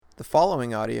The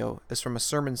following audio is from a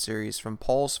sermon series from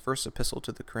Paul's first epistle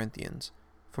to the Corinthians.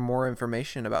 For more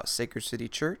information about Sacred City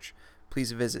Church,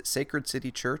 please visit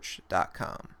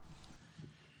sacredcitychurch.com.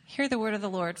 Hear the word of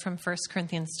the Lord from 1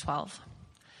 Corinthians 12.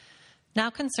 Now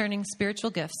concerning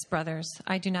spiritual gifts, brothers,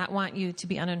 I do not want you to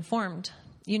be uninformed.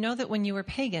 You know that when you were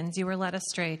pagans, you were led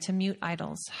astray to mute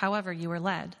idols, however you were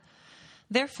led.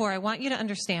 Therefore, I want you to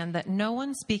understand that no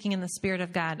one speaking in the Spirit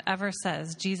of God ever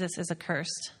says Jesus is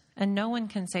accursed, and no one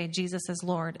can say Jesus is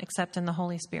Lord except in the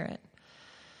Holy Spirit.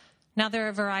 Now there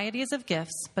are varieties of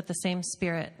gifts, but the same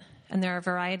Spirit, and there are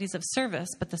varieties of service,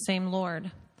 but the same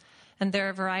Lord. And there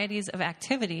are varieties of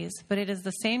activities, but it is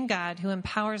the same God who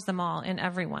empowers them all in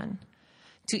everyone.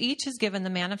 To each is given the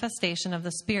manifestation of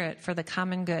the Spirit for the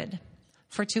common good.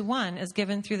 For to one is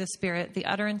given through the Spirit the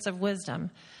utterance of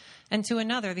wisdom, and to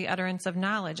another the utterance of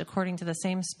knowledge according to the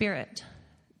same Spirit.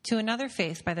 To another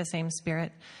faith by the same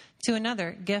Spirit. To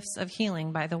another gifts of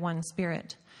healing by the one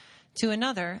Spirit. To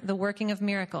another the working of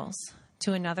miracles.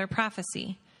 To another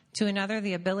prophecy. To another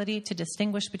the ability to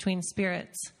distinguish between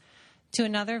spirits. To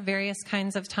another various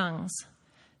kinds of tongues.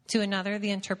 To another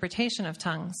the interpretation of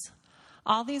tongues.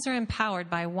 All these are empowered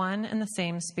by one and the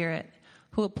same Spirit,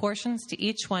 who apportions to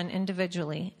each one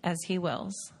individually as he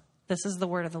wills. This is the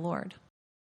word of the Lord.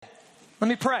 Let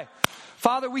me pray.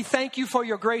 Father, we thank you for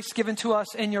your grace given to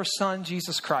us in your Son,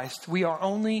 Jesus Christ. We are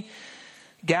only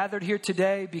gathered here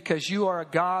today because you are a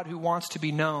God who wants to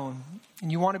be known.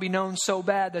 And you want to be known so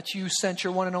bad that you sent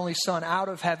your one and only Son out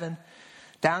of heaven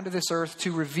down to this earth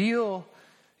to reveal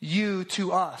you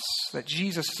to us, that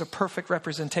Jesus is a perfect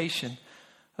representation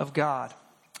of God.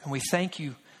 And we thank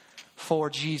you for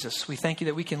Jesus. We thank you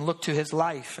that we can look to his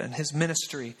life and his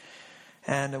ministry,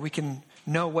 and that we can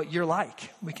know what you're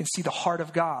like. We can see the heart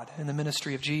of God in the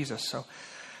ministry of Jesus. So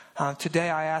today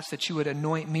I ask that you would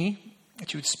anoint me,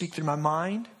 that you would speak through my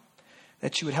mind,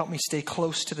 that you would help me stay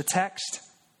close to the text.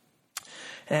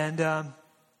 And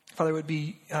Father, it would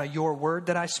be your word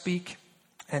that I speak,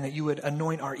 and that you would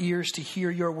anoint our ears to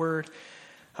hear your word.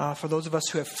 For those of us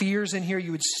who have fears in here,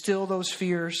 you would still those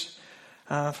fears.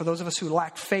 For those of us who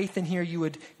lack faith in here, you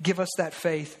would give us that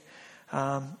faith.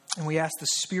 And we ask the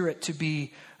Spirit to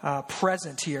be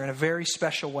present here in a very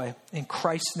special way. In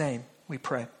Christ's name, we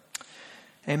pray.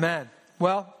 Amen.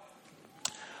 Well,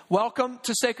 welcome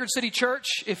to Sacred City Church.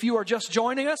 If you are just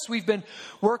joining us, we've been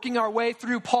working our way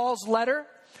through Paul's letter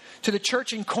to the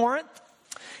church in Corinth.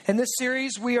 In this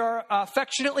series, we are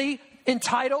affectionately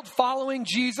entitled, Following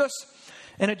Jesus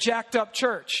in a Jacked Up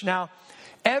Church. Now,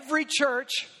 every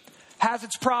church has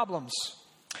its problems.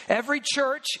 Every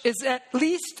church is at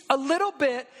least a little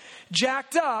bit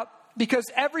jacked up because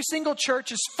every single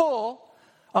church is full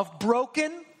of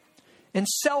broken and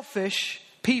selfish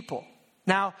people.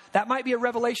 Now, that might be a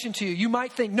revelation to you. You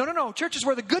might think, no, church is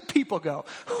where the good people go.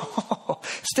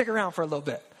 Stick around for a little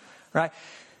bit, right?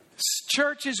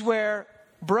 Church is where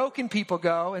broken people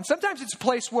go. And sometimes it's a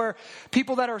place where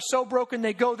people that are so broken,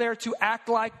 they go there to act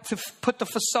like, to put the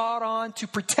facade on, to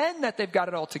pretend that they've got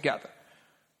it all together,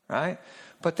 right?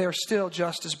 But they're still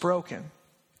just as broken.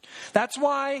 That's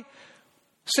why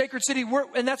Sacred City,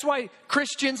 and that's why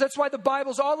Christians, that's why the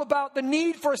Bible's all about the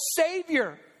need for a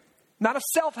Savior, not a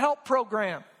self-help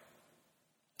program.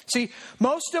 See,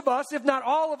 most of us, if not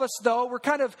all of us though,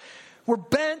 we're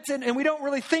bent and we don't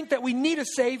really think that we need a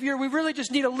Savior. We really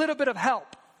just need a little bit of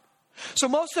help. So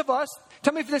most of us,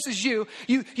 tell me if this is you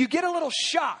get a little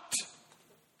shocked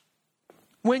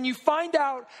when you find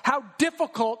out how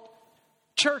difficult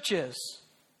church is.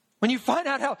 When you find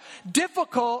out how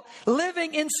difficult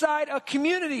living inside a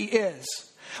community is.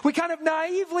 We kind of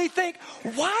naively think,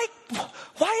 why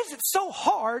is it so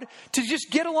hard to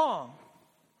just get along?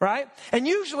 Right? And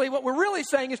usually what we're really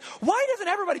saying is, why doesn't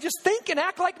everybody just think and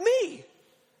act like me?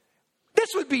 This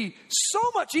would be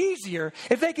so much easier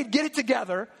if they could get it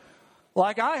together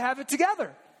like I have it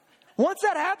together. Once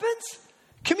that happens,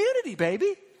 community,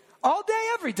 baby. All day,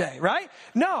 every day, right?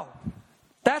 No,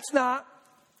 that's not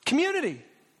community.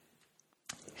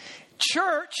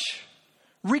 Church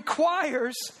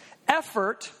requires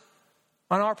effort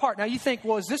on our part. Now you think,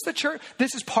 well, is this the church?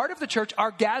 This is part of the church, our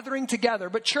gathering together.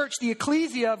 But church, the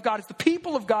ecclesia of God, is the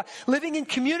people of God, living in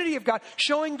community of God,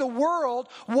 showing the world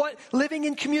what living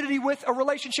in community with a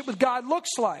relationship with God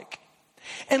looks like.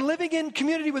 And living in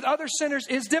community with other sinners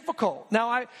is difficult. Now,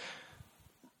 I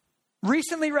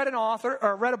recently read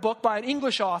a book by an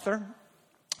English author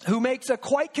who makes a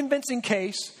quite convincing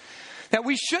case that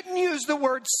we shouldn't use the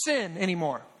word sin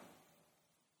anymore.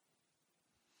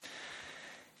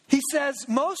 He says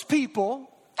most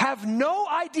people have no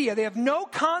idea, they have no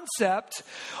concept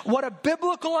what a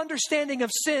biblical understanding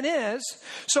of sin is.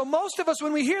 So most of us,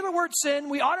 when we hear the word sin,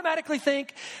 we automatically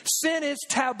think sin is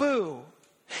taboo.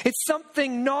 It's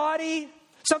something naughty,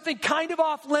 something kind of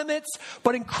off limits,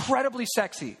 but incredibly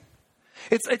sexy.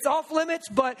 It's off limits,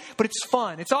 but it's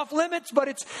fun. It's off limits, but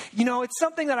it's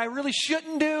something that I really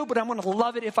shouldn't do, but I'm going to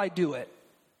love it if I do it.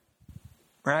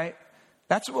 Right?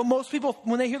 That's what most people,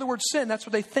 when they hear the word sin, that's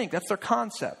what they think. That's their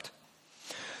concept.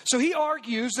 So he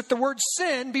argues that the word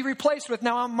sin be replaced with,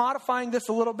 now I'm modifying this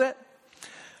a little bit,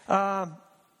 but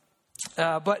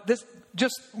this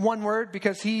just one word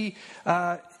because he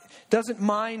doesn't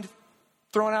mind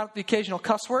throwing out the occasional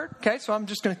cuss word. Okay, so I'm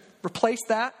just going to replace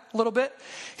that a little bit.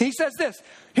 He says this,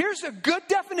 here's a good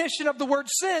definition of the word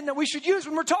sin that we should use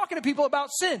when we're talking to people about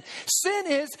sin. Sin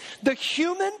is the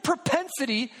human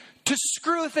propensity to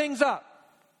screw things up.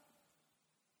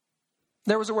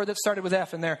 There was a word that started with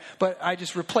F in there, but I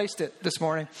just replaced it this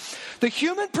morning. The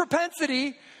human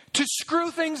propensity to screw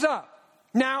things up.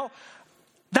 Now,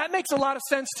 that makes a lot of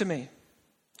sense to me.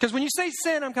 Because when you say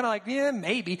sin, I'm kind of like, yeah,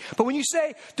 maybe. But when you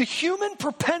say the human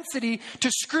propensity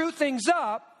to screw things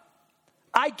up,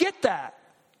 I get that.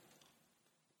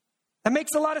 That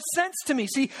makes a lot of sense to me.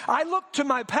 See, I look to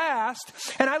my past,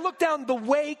 and I look down the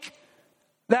wake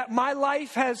that my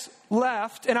life has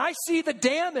left, and I see the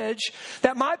damage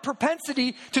that my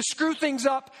propensity to screw things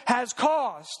up has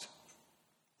caused.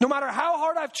 No matter how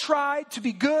hard I've tried to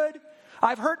be good,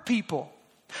 I've hurt people.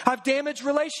 I've damaged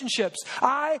relationships.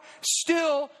 I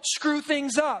still screw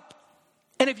things up.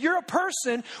 And if you're a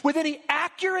person with any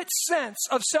accurate sense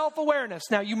of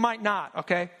self-awareness, now you might not,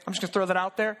 okay? I'm just going to throw that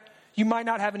out there. You might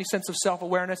not have any sense of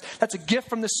self-awareness. That's a gift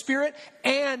from the Spirit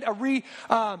and a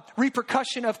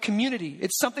repercussion of community.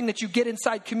 It's something that you get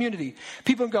inside community.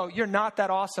 People go, you're not that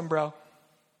awesome, bro.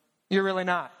 You're really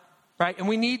not, right? And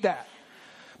we need that.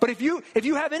 But if you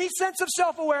have any sense of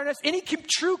self-awareness, any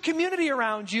true community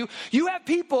around you, you have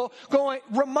people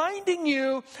reminding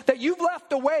you that you've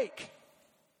left a wake.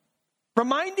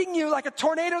 Reminding you like a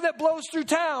tornado that blows through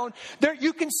town, there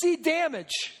you can see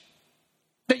damage.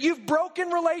 That you've broken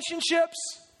relationships.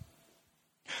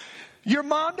 Your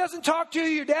mom doesn't talk to you.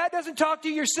 Your dad doesn't talk to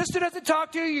you. Your sister doesn't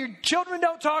talk to you. Your children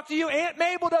don't talk to you. Aunt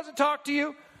Mabel doesn't talk to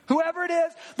you. Whoever it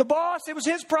is, the boss, it was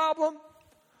his problem.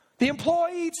 The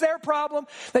employee, it's their problem.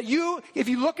 That if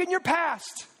you look in your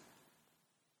past,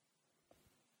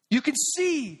 you can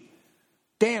see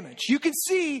damage. You can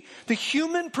see the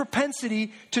human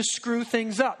propensity to screw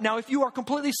things up. Now, if you are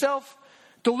completely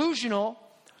self-delusional,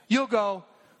 you'll go,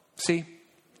 see,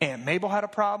 Aunt Mabel had a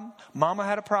problem, Mama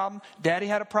had a problem, Daddy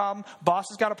had a problem, boss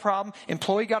has got a problem,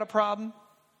 employee got a problem.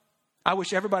 I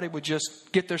wish everybody would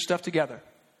just get their stuff together.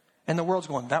 And the world's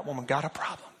going, that woman got a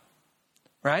problem.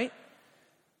 Right?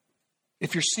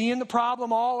 If you're seeing the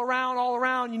problem all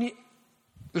around,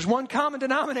 there's one common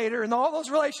denominator in all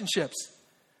those relationships.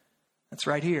 That's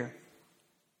right here.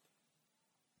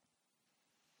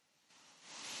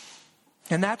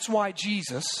 And that's why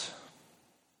Jesus,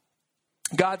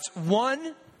 God's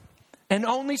one and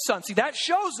only Son. See, that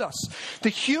shows us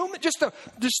just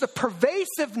the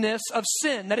pervasiveness of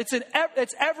sin. That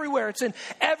it's everywhere. It's in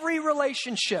every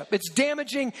relationship. It's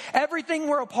damaging everything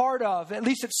we're a part of, at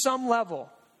least at some level.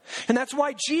 And that's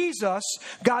why Jesus,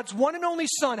 God's one and only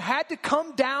Son, had to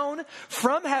come down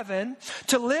from heaven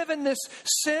to live in this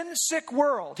sin-sick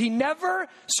world. He never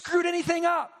screwed anything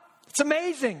up. It's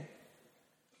amazing.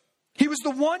 He was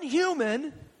the one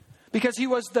human, because he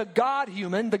was the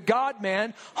God-human, the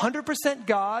God-man, 100%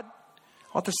 God,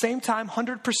 at the same time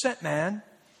 100% man,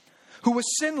 who was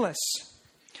sinless.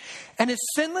 And his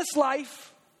sinless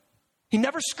life, he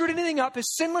never screwed anything up.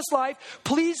 His sinless life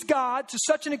pleased God to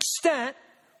such an extent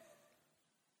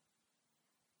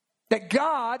that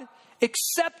God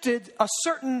accepted a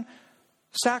certain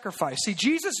sacrifice. See,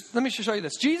 Jesus, let me show you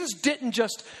this. Jesus didn't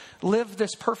just live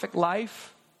this perfect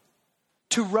life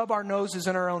to rub our noses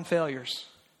in our own failures.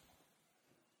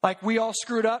 Like we all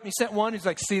screwed up and he sent one, he's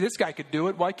like, see, this guy could do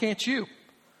it. Why can't you?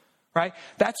 Right?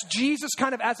 That's Jesus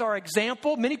kind of as our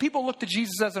example. Many people look to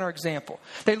Jesus as our example.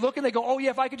 They look and they go, oh yeah,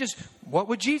 if I could just, what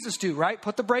would Jesus do? Right?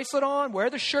 Put the bracelet on, wear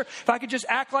the shirt. If I could just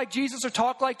act like Jesus or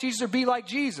talk like Jesus or be like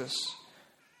Jesus.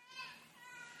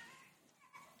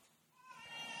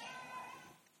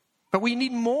 But we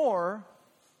need more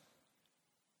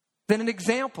than an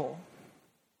example.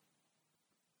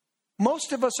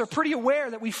 Most of us are pretty aware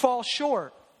that we fall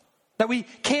short, that we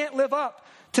can't live up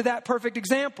to that perfect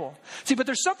example. See, but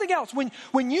there's something else.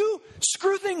 When you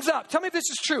screw things up, tell me if this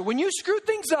is true. When you screw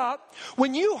things up,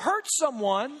 when you hurt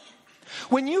someone,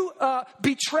 when you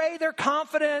betray their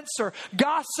confidence or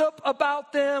gossip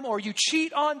about them or you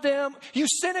cheat on them, you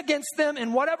sin against them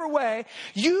in whatever way,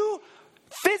 you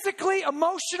physically,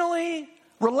 emotionally,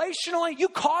 relationally, you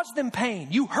cause them pain.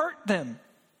 You hurt them.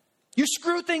 You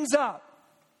screw things up.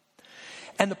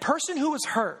 And the person who is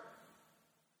hurt,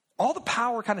 all the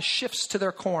power kind of shifts to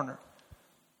their corner.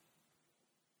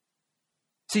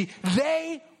 See,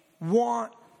 they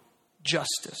want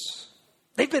justice.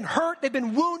 They've been hurt. They've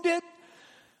been wounded.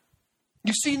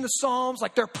 You see in the Psalms,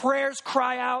 like their prayers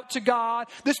cry out to God.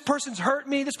 This person's hurt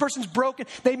me. This person's broken.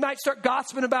 They might start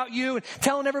gossiping about you and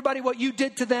telling everybody what you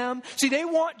did to them. See, they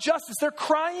want justice. They're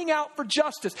crying out for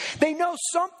justice. They know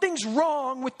something's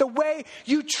wrong with the way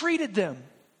you treated them.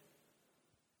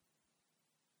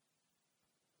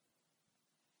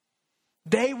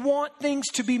 They want things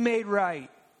to be made right.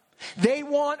 They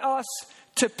want us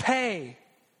to pay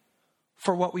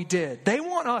for what we did. They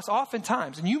want us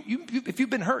oftentimes, and you if you've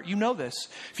been hurt, you know this.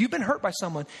 If you've been hurt by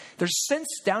someone, there's sense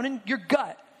down in your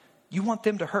gut, you want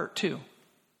them to hurt too.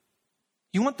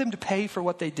 You want them to pay for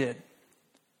what they did.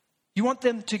 You want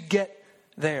them to get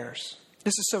theirs.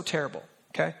 This is so terrible,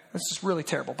 okay? This is really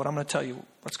terrible, but I'm going to tell you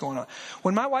what's going on.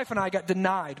 When my wife and I got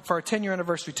denied for our 10-year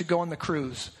anniversary to go on the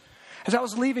cruise, as I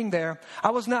was leaving there, I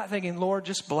was not thinking, Lord,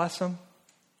 just bless them.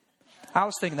 I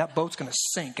was thinking that boat's going to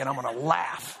sink and I'm going to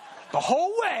laugh. The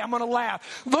whole way I'm going to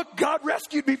laugh. Look, God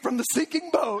rescued me from the sinking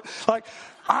boat. Like,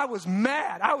 I was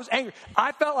mad. I was angry.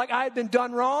 I felt like I had been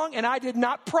done wrong, and I did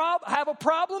not have a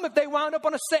problem if they wound up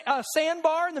on a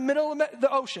sandbar in the middle of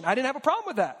the ocean. I didn't have a problem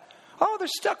with that. Oh, they're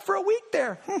stuck for a week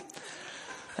there.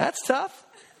 That's tough.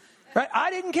 Right?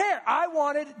 I didn't care. I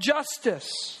wanted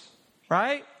justice.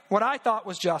 Right? What I thought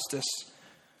was justice.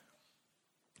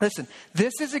 Listen,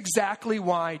 this is exactly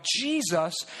why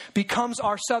Jesus becomes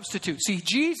our substitute. See,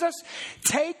 Jesus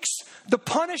takes the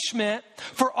punishment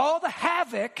for all the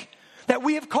havoc that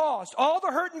we have caused, all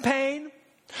the hurt and pain,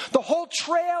 the whole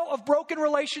trail of broken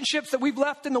relationships that we've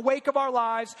left in the wake of our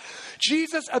lives.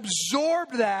 Jesus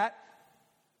absorbed that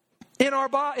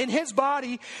in his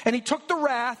body, and he took the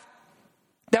wrath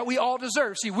that we all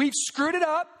deserve. See, we've screwed it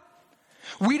up.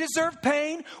 We deserve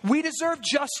pain. We deserve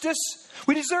justice.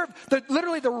 We deserve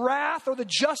literally the wrath or the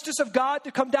justice of God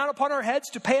to come down upon our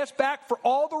heads to pay us back for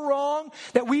all the wrong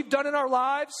that we've done in our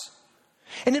lives.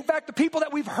 And in fact, the people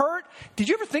that we've hurt, did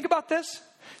you ever think about this?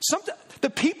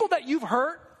 The people that you've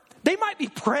hurt, they might be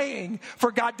praying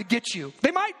for God to get you.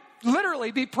 They might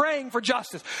literally be praying for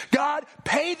justice. God,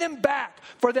 pay them back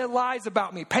for their lies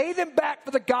about me. Pay them back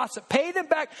for the gossip. Pay them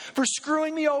back for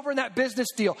screwing me over in that business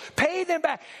deal. Pay them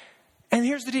back. And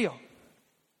here's the deal.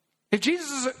 If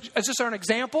Jesus is just an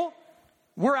example,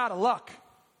 we're out of luck.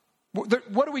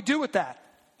 What do we do with that?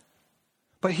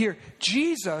 But here,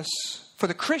 Jesus, for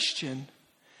the Christian,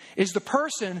 is the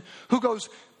person who goes,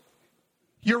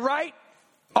 you're right.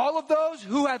 All of those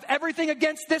who have everything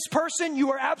against this person,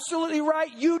 you are absolutely right.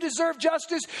 You deserve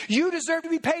justice. You deserve to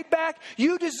be paid back.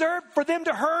 You deserve for them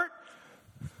to hurt.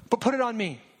 But put it on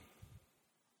me.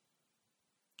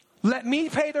 Let me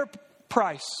pay their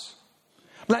price.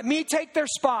 Let me take their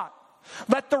spot.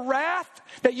 Let the wrath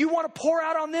that you want to pour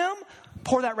out on them,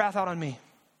 pour that wrath out on me.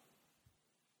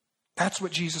 That's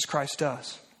what Jesus Christ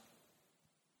does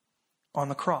on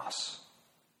the cross.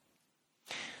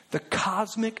 The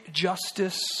cosmic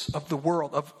justice of the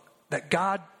world, that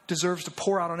God deserves to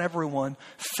pour out on everyone,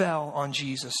 fell on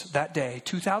Jesus that day,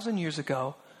 2,000 years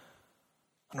ago,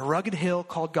 on a rugged hill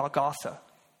called Golgotha.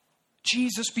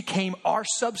 Jesus became our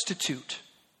substitute.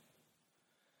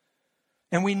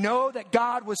 And we know that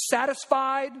God was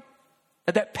satisfied,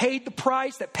 that paid the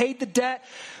price, that paid the debt,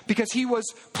 because he was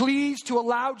pleased to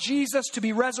allow Jesus to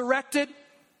be resurrected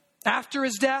after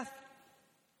his death.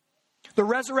 The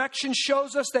resurrection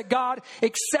shows us that God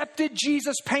accepted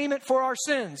Jesus' payment for our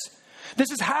sins.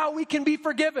 This is how we can be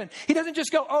forgiven. He doesn't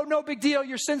just go, oh, no big deal.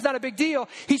 Your sin's not a big deal.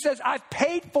 He says, I've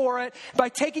paid for it by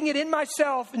taking it in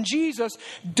myself and Jesus,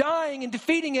 dying and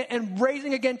defeating it and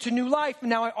raising again to new life. And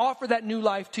now I offer that new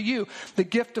life to you. The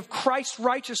gift of Christ's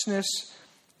righteousness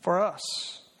for us.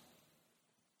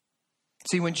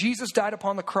 See, when Jesus died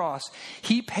upon the cross,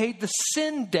 he paid the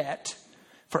sin debt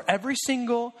for every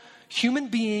single human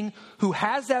being who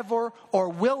has ever or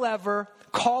will ever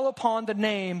call upon the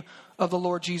name of the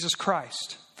Lord Jesus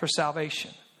Christ for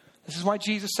salvation. This is why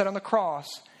Jesus said on the cross,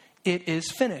 it is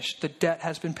finished. The debt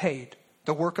has been paid.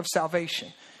 The work of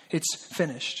salvation, it's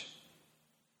finished.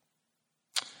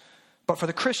 But for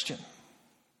the Christian,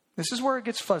 this is where it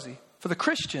gets fuzzy. For the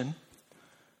Christian,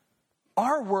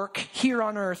 our work here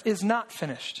on earth is not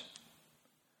finished.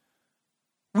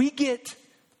 We get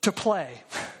to play.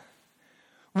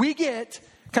 We get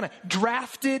kind of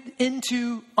drafted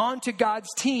onto God's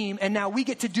team, and now we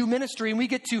get to do ministry, and we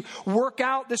get to work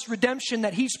out this redemption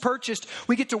that He's purchased.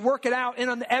 We get to work it out in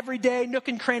on the everyday nook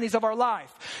and crannies of our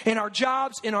life, in our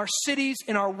jobs, in our cities,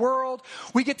 in our world.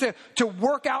 We get to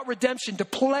work out redemption, to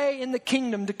play in the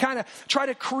kingdom, to kind of try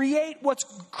to create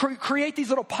these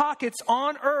little pockets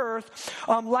on earth,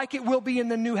 like it will be in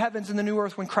the new heavens and the new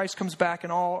earth when Christ comes back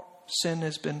and all sin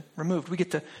has been removed. We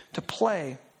get to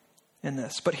play in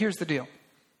this. But here's the deal.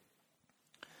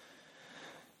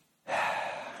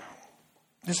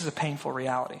 This is a painful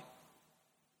reality.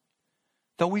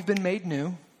 Though we've been made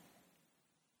new,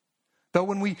 though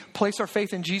when we place our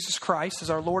faith in Jesus Christ as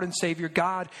our Lord and Savior,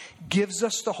 God gives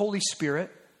us the Holy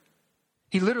Spirit.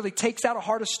 He literally takes out a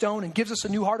heart of stone and gives us a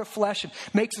new heart of flesh and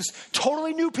makes us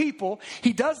totally new people.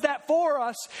 He does that for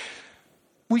us.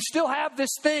 We still have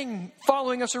this thing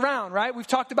following us around, right? We've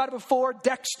talked about it before.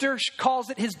 Dexter calls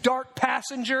it his dark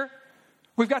passenger.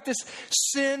 We've got this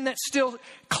sin that still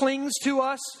clings to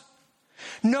us.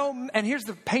 And here's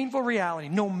the painful reality.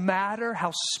 No matter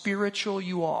how spiritual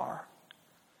you are,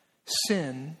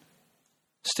 sin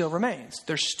still remains.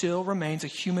 There still remains a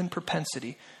human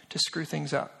propensity to screw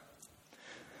things up.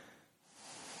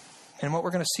 And what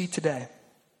we're going to see today,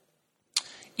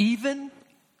 even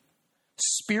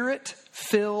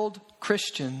Spirit-filled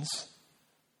Christians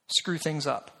screw things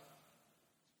up.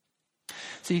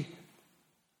 See,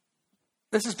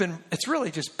 it's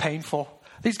really just painful.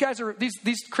 These guys are,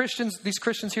 these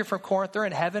Christians here from Corinth, they're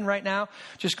in heaven right now,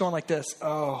 just going like this.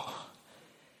 Oh,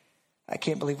 I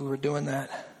can't believe we were doing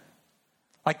that.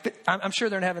 I'm sure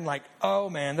they're in heaven like, oh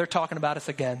man, they're talking about us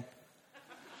again.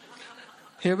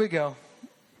 Here we go.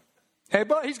 Hey,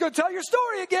 but he's going to tell your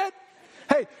story again.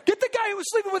 Hey, get the guy who was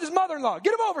sleeping with his mother-in-law.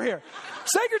 Get him over here.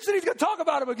 Sacred City's going to talk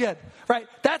about him again. Right?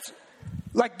 That's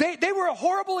like they were a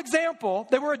horrible example.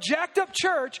 They were a jacked up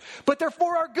church, but they're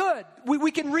for our good.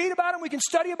 We can read about them. We can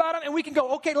study about them. And we can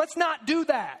go, okay, let's not do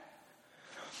that.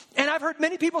 And I've heard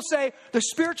many people say the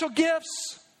spiritual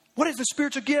gifts. What is the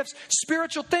spiritual gifts?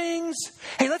 Spiritual things.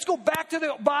 Hey, let's go back to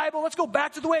the Bible. Let's go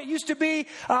back to the way it used to be.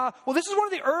 Well, this is one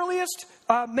of the earliest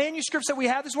manuscripts that we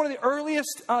have. This is one of the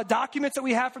earliest documents that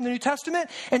we have from the New Testament.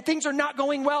 And things are not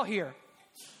going well here.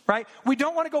 Right? We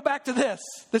don't want to go back to this.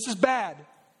 This is bad.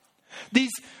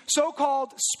 These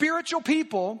so-called spiritual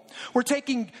people were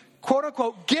taking, quote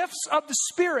unquote, gifts of the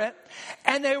Spirit,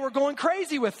 and they were going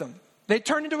crazy with them. They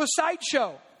turned into a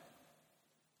sideshow.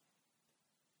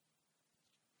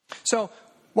 So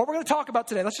what we're going to talk about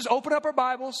today, let's just open up our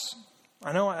Bibles.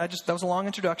 I know that was a long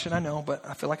introduction, I know, but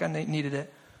I feel like I needed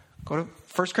it. Go to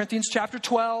 1 Corinthians chapter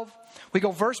 12. We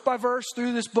go verse by verse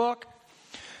through this book.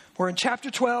 We're in chapter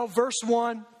 12, verse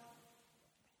 1.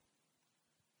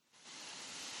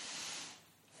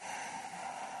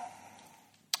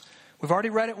 We've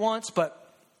already read it once,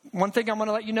 but one thing I'm going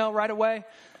to let you know right away.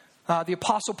 The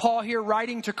Apostle Paul here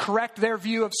writing to correct their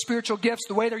view of spiritual gifts,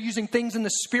 the way they're using things in the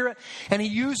Spirit. And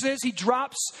he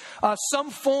drops some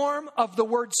form of the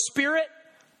word Spirit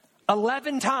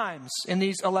 11 times in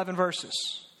these 11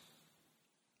 verses.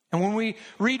 And when we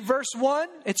read verse 1,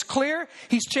 it's clear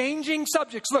he's changing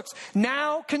subjects. Look,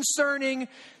 now concerning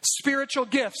spiritual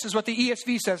gifts is what the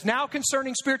ESV says. Now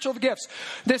concerning spiritual gifts.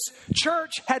 This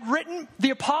church had written the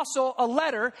apostle a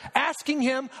letter asking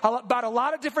him about a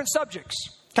lot of different subjects.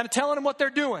 Kind of telling him what they're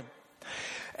doing.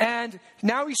 And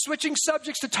now he's switching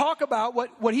subjects to talk about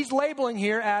what he's labeling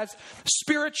here as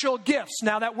spiritual gifts.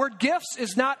 Now that word gifts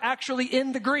is not actually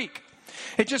in the Greek.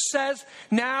 It just says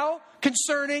now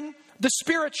concerning the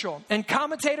spiritual. And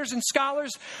commentators and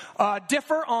scholars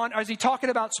differ on, is he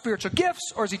talking about spiritual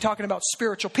gifts or is he talking about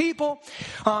spiritual people?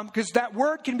 Because that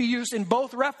word can be used in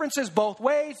both references, both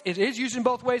ways. It is used in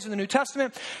both ways in the New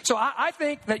Testament. So I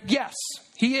think that yes,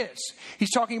 he is. He's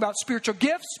talking about spiritual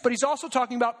gifts, but he's also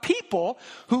talking about people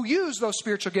who use those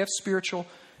spiritual gifts, spiritual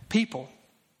people.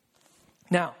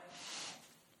 Now,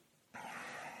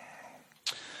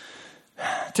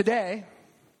 today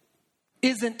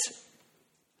isn't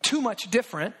too much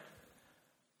different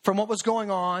from what was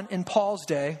going on in Paul's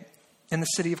day in the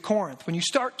city of Corinth. When you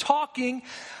start talking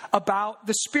about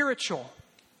the spiritual,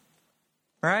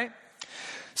 right?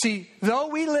 See, though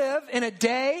we live in a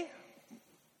day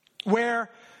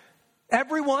where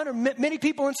everyone or many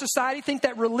people in society think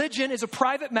that religion is a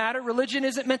private matter. Religion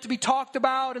isn't meant to be talked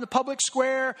about in the public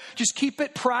square. Just keep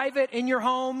it private in your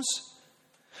homes.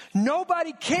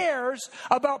 Nobody cares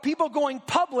about people going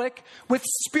public with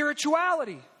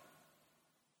spirituality.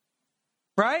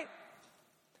 Right?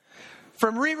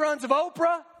 From reruns of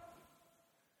Oprah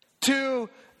to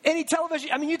any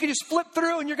television. I mean, you can just flip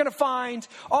through and you're going to find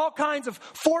all kinds of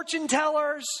fortune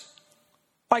tellers,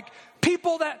 Like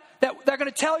people that they're going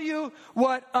to tell you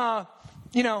what,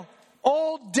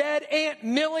 old dead Aunt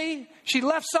Millie, she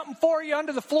left something for you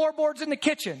under the floorboards in the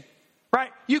kitchen, right?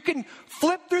 You can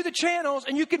flip through the channels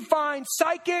and you can find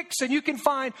psychics and you can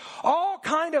find all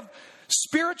kind of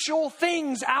spiritual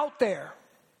things out there.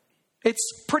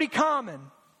 It's pretty common,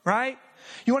 right?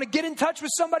 You want to get in touch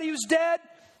with somebody who's dead?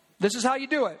 This is how you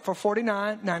do it for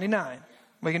 $49.99.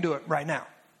 We can do it right now,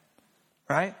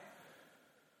 right?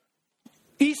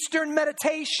 Eastern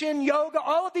meditation, yoga,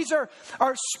 all of these are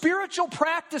spiritual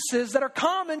practices that are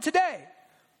common today.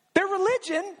 They're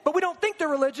religion, but we don't think they're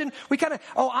religion. We kind of,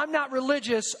 I'm not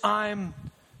religious, I'm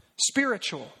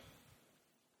spiritual.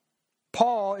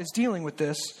 Paul is dealing with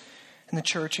this in the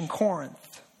church in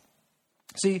Corinth.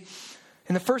 See,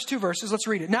 in the first two verses, let's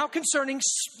read it. Now concerning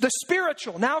the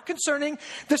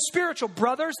spiritual,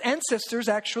 brothers and sisters,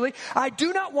 actually, I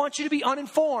do not want you to be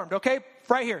uninformed, okay?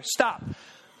 Right here, stop.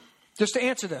 Just to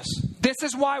answer this. This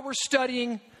is why we're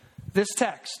studying this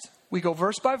text. We go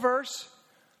verse by verse,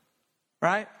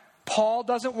 right? Paul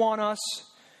doesn't want us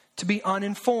to be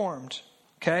uninformed,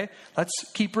 okay? Let's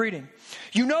keep reading.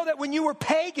 You know that when you were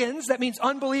pagans, that means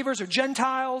unbelievers or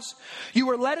Gentiles, you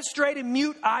were led astray to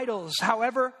mute idols.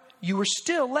 However, you were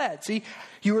still led. See,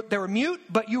 they were mute,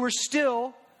 but you were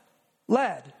still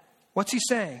led. What's he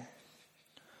saying?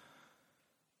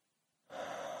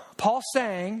 Paul's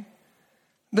saying,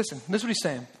 listen, this is what he's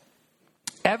saying.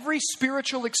 Every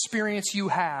spiritual experience you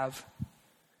have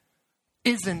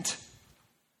isn't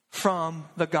from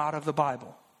the God of the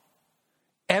Bible.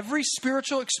 Every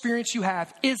spiritual experience you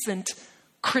have isn't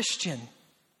Christian.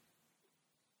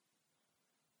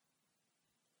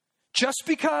 Just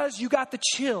because you got the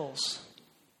chills,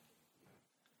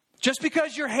 just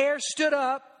because your hair stood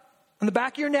up on the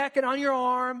back of your neck and on your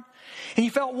arm, and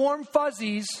you felt warm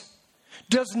fuzzies,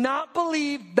 does not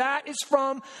believe that is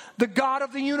from the God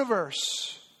of the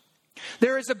universe.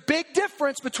 There is a big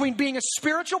difference between being a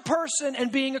spiritual person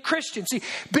and being a Christian. See,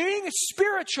 being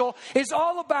spiritual is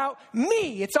all about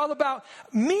me. It's all about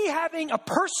me having a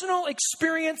personal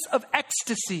experience of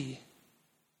ecstasy.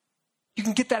 You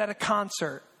can get that at a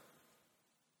concert,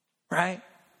 right?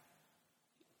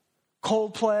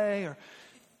 Coldplay or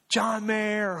John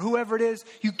Mayer or whoever it is.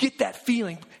 You get that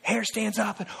feeling. Hair stands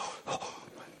up and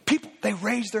people, they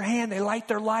raise their hand, they light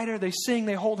their lighter, they sing,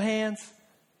 they hold hands.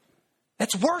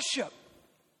 That's worship.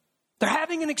 They're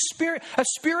having a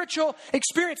spiritual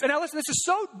experience. And now listen, this is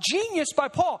so genius by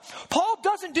Paul. Paul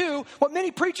doesn't do what many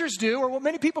preachers do or what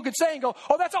many people could say and go,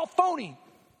 oh, that's all phony.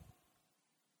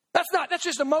 That's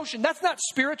just emotion. That's not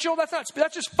spiritual. That's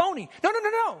just phony.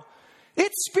 No.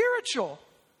 It's spiritual,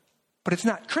 but it's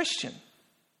not Christian.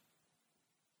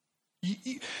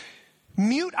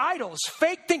 Mute idols,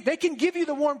 fake things. They can give you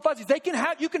the warm fuzzies.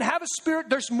 You can have a spirit.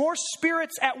 There's more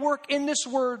spirits at work in this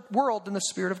world than the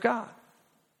Spirit of God.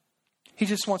 He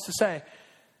just wants to say,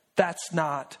 that's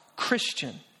not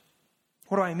Christian.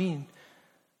 What do I mean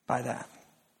by that?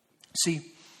 See,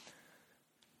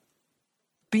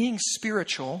 being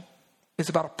spiritual is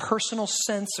about a personal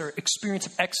sense or experience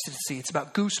of ecstasy. It's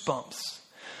about goosebumps.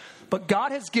 But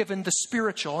God has given the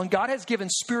spiritual, and God has given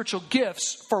spiritual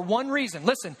gifts for one reason.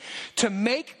 Listen, to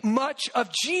make much of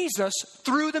Jesus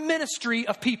through the ministry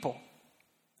of people.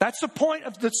 That's the point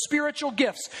of the spiritual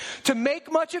gifts. To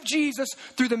make much of Jesus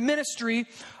through the ministry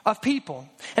of people.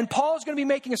 And Paul is going to be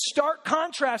making a stark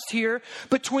contrast here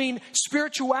between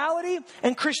spirituality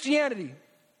and Christianity.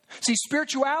 See,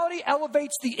 spirituality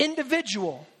elevates the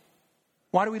individual.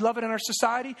 Why do we love it in our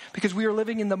society? Because we are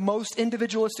living in the most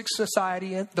individualistic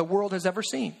society the world has ever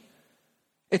seen.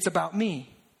 It's about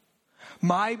me.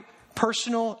 My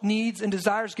personal needs and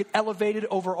desires get elevated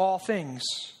over all things.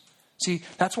 See,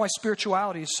 that's why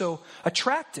spirituality is so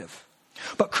attractive.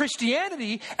 But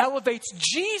Christianity elevates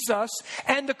Jesus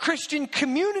and the Christian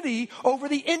community over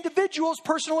the individual's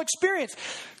personal experience.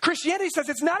 Christianity says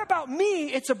it's not about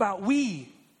me, it's about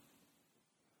we.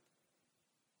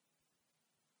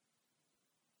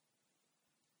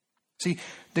 See,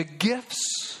 the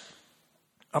gifts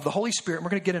of the Holy Spirit, we're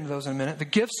going to get into those in a minute. The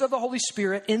gifts of the Holy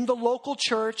Spirit in the local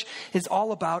church is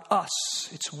all about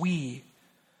us. It's we.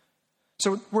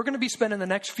 So we're going to be spending the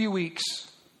next few weeks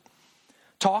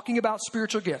talking about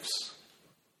spiritual gifts.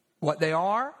 What they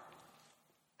are,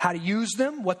 how to use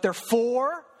them, what they're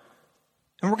for.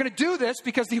 And we're going to do this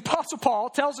because the Apostle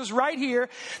Paul tells us right here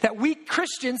that we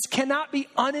Christians cannot be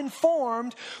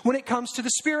uninformed when it comes to the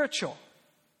spiritual.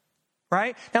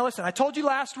 Right? Now listen, I told you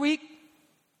last week,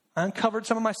 I uncovered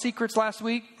some of my secrets last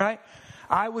week, right?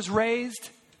 I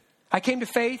came to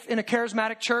faith in a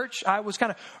charismatic church. I was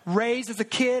kind of raised as a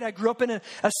kid. I grew up in an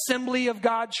Assembly of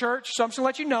God church. So I'm just going to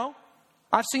let you know,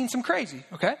 I've seen some crazy,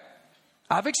 okay?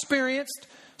 I've experienced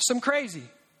some crazy.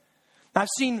 I've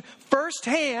seen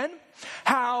firsthand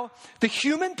how the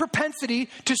human propensity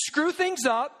to screw things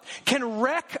up can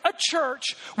wreck a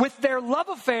church with their love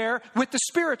affair with the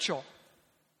spiritual.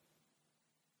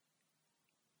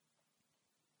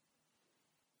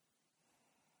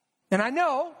 And I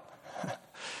know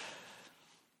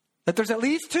that there's at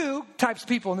least two types of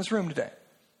people in this room today.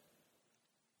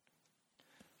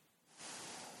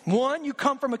 One, you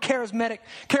come from a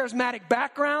charismatic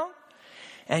background,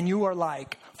 and you are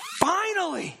like,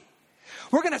 finally,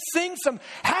 we're going to sing some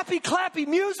happy, clappy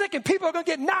music, and people are going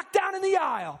to get knocked down in the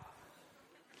aisle.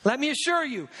 Let me assure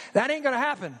you, that ain't going to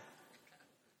happen.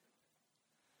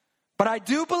 But I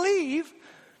do believe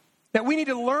that we need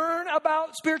to learn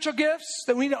about spiritual gifts,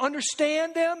 that we need to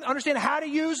understand them, understand how to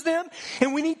use them,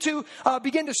 and we need to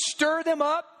begin to stir them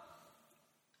up,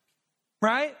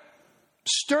 right?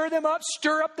 Stir them up,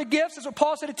 stir up the gifts. That's what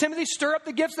Paul said to Timothy. Stir up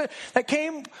the gifts that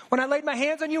came when I laid my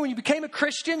hands on you. When you became a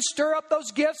Christian, stir up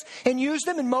those gifts and use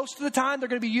them. And most of the time, they're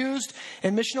going to be used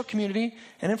in missional community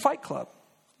and in Fight Club.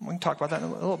 We can talk about that in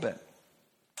a little bit.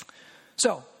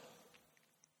 So,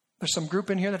 there's some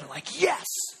group in here that are like, yes,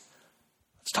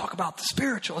 let's talk about the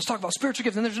spiritual. Let's talk about spiritual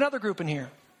gifts. And there's another group in here.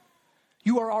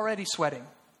 You are already sweating,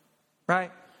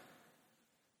 right?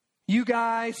 You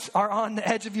guys are on the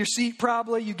edge of your seat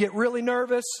probably. You get really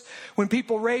nervous when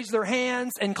people raise their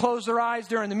hands and close their eyes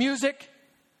during the music.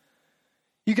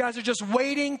 You guys are just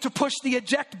waiting to push the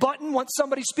eject button once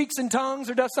somebody speaks in tongues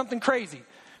or does something crazy,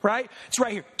 right? It's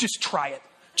right here. Just try it.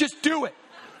 Just do it.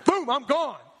 Boom, I'm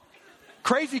gone.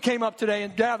 Crazy came up today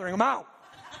in gathering. I'm out.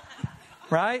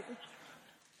 Right?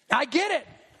 I get it.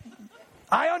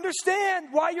 I understand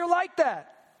why you're like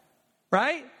that.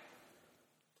 Right?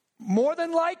 More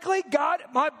than likely, God,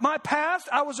 my past,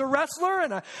 I was a wrestler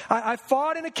and I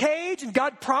fought in a cage, and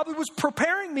God probably was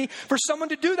preparing me for someone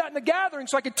to do that in the gathering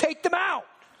so I could take them out,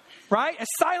 right? As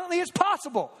silently as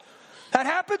possible. That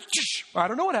happened. I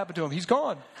don't know what happened to him. He's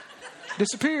gone.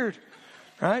 Disappeared,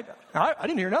 right? I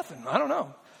didn't hear nothing. I don't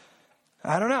know.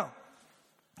 All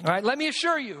right, let me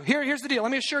assure you. Here's the deal.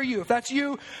 Let me assure you. If that's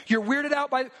you, you're weirded out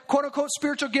by quote-unquote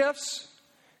spiritual gifts.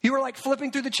 You were like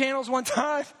flipping through the channels one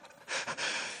time.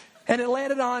 And it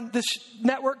landed on this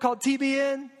network called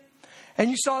TBN.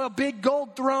 And you saw a big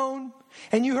gold throne.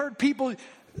 And you heard people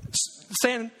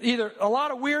saying either a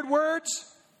lot of weird words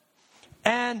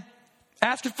and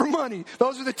asking for money.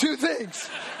 Those are the two things,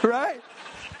 right?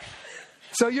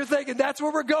 So you're thinking, that's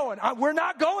where we're going. We're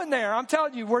not going there. I'm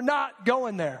telling you, we're not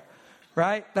going there,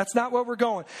 right? That's not where we're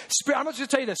going. I'm going to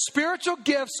tell you this. Spiritual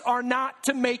gifts are not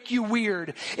to make you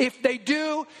weird. If they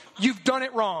do, you've done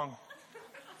it wrong.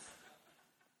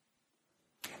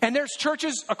 And there's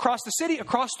churches across the city,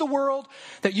 across the world,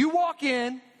 that you walk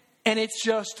in and it's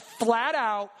just flat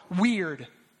out weird.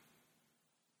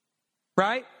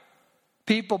 Right?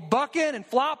 People bucking and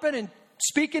flopping and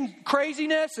speaking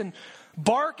craziness and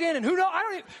barking and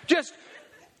just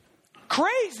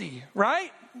crazy,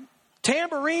 right?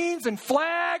 Tambourines and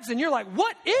flags, and you're like,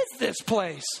 what is this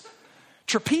place?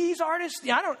 Trapeze artists?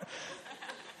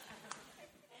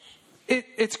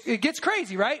 It gets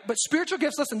crazy, right? But spiritual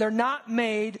gifts, listen, they're not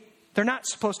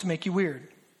supposed to make you weird.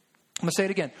 I'm going to say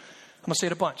it again. I'm going to say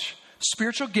it a bunch.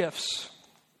 Spiritual gifts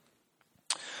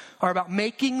are about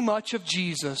making much of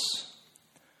Jesus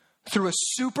through a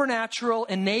supernatural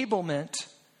enablement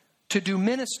to do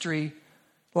ministry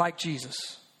like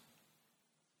Jesus.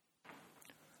 I'm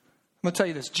going to tell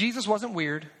you this. Jesus wasn't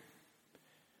weird.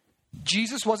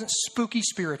 Jesus wasn't spooky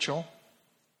spiritual,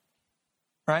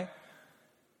 right?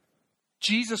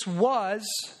 Jesus was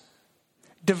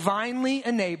divinely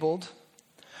enabled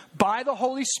by the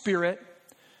Holy Spirit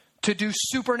to do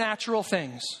supernatural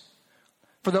things.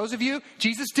 For those of you,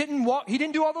 Jesus didn't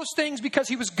do all those things because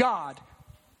he was God.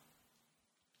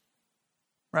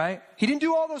 Right? He didn't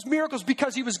do all those miracles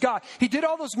because he was God. He did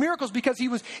all those miracles because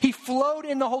he flowed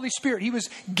in the Holy Spirit. He was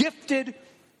gifted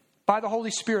by the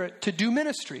Holy Spirit to do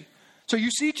ministry. So you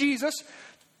see Jesus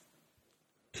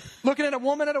looking at a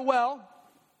woman at a well,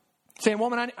 saying,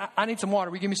 woman, I need some water.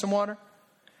 Will you give me some water?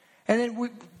 And then we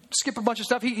skip a bunch of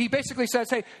stuff. He basically says,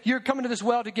 hey, you're coming to this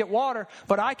well to get water,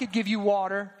 but I could give you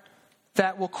water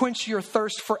that will quench your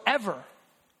thirst forever.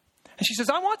 And she says,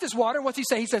 I want this water. And what's he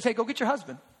say? He says, hey, go get your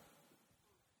husband.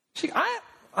 I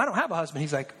don't have a husband.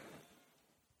 He's like,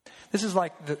 this is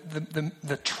like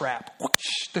the trap.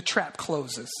 The trap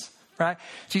closes, right?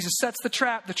 Jesus sets the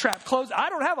trap closes. I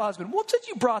don't have a husband. Well, since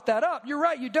you brought that up, you're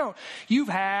right, you don't. You've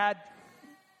had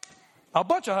a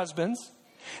bunch of husbands,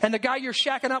 and the guy you're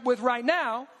shacking up with right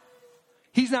now,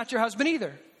 he's not your husband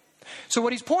either. So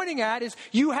what he's pointing at is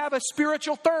you have a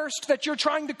spiritual thirst that you're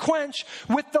trying to quench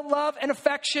with the love and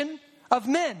affection of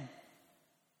men.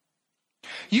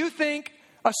 You think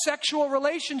a sexual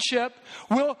relationship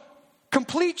will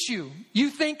complete you. You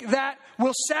think that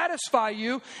will satisfy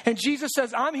you. And Jesus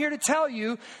says, I'm here to tell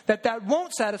you that that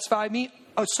won't satisfy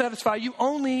you.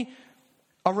 Only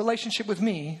a relationship with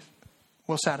me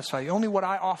will satisfy you. Only what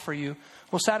I offer you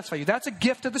will satisfy you. That's a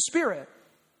gift of the Spirit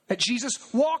that Jesus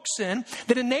walks in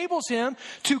that enables him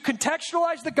to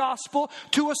contextualize the gospel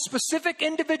to a specific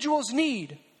individual's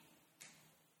need.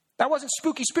 That wasn't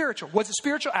spooky spiritual. Was it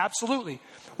spiritual? Absolutely.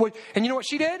 And you know what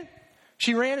she did?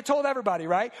 She ran and told everybody,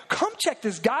 right? Come check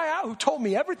this guy out who told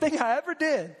me everything I ever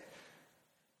did.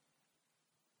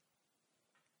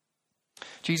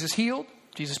 Jesus healed.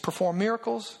 Jesus performed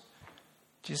miracles.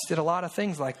 Jesus did a lot of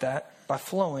things like that by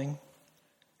flowing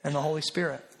in the Holy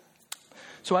Spirit.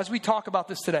 So as we talk about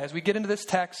this today, as we get into this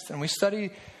text and we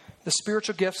study the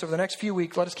spiritual gifts over the next few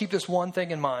weeks, let us keep this one thing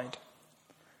in mind.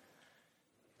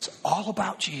 It's all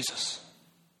about Jesus.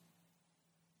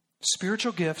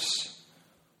 Spiritual gifts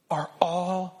are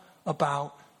all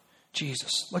about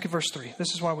Jesus. Look at verse 3.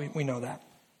 This is why we know that.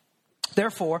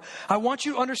 Therefore, I want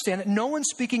you to understand that no one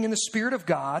speaking in the Spirit of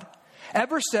God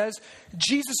ever says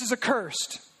Jesus is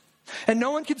accursed. And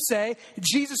no one can say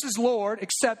Jesus is Lord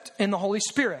except in the Holy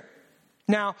Spirit.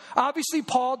 Now, obviously,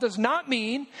 Paul does not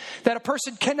mean that a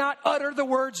person cannot utter the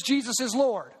words Jesus is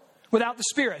Lord without the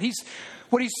Spirit.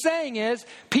 What he's saying is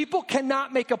people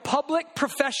cannot make a public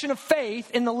profession of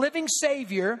faith in the living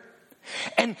Savior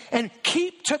and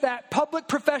keep to that public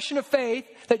profession of faith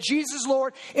that Jesus is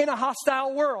Lord in a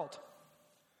hostile world.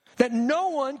 That no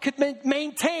one could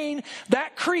maintain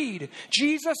that creed,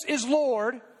 Jesus is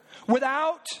Lord,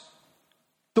 without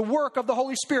the work of the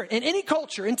Holy Spirit. In any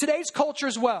culture, in today's culture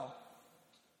as well.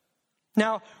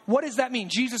 Now, what does that mean?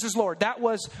 Jesus is Lord. That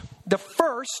was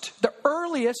the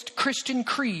earliest Christian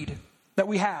creed that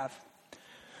we have.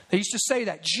 They used to say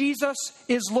that Jesus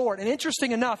is Lord. And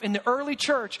interesting enough, in the early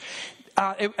church,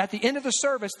 at the end of the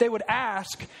service, they would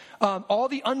ask all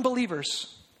the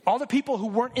unbelievers, all the people who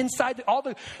weren't inside,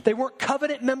 they weren't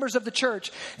covenant members of the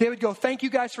church. They would go, thank you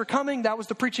guys for coming. That was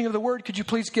the preaching of the word. Could you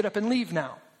please get up and leave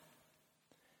now?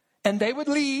 And they would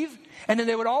leave, and then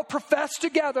they would all profess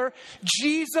together,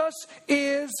 Jesus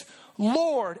is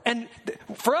Lord. And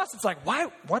for us, it's like, why?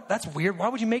 What? That's weird. Why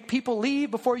would you make people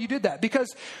leave before you did that?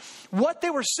 Because what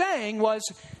they were saying was,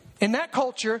 in that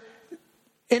culture,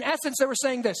 in essence, they were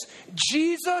saying this: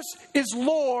 Jesus is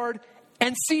Lord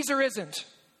and Caesar isn't.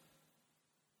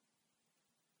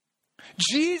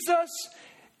 Jesus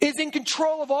is in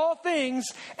control of all things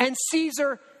and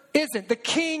Caesar isn't. The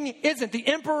king isn't. The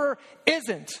emperor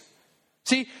isn't.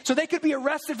 See, so they could be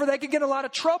arrested for that. They could get in a lot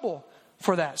of trouble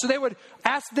for that. So they would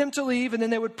ask them to leave and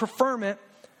then they would perform it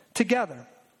together.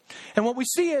 And what we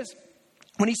see is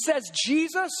when he says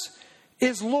Jesus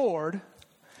is Lord,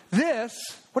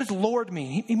 what does Lord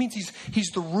mean? He means he's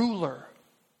the ruler.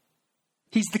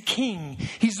 He's the king.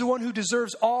 He's the one who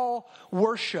deserves all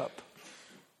worship,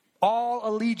 all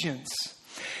allegiance.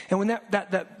 And when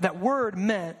that word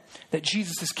meant that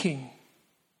Jesus is king.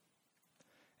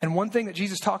 And one thing that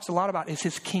Jesus talks a lot about is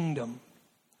his kingdom.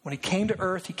 When he came to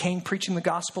earth, he came preaching the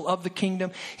gospel of the kingdom.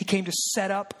 He came to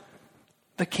set up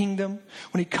the kingdom.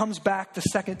 When he comes back the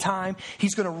second time,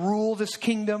 he's going to rule this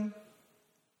kingdom.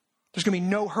 There's going to be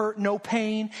no hurt, no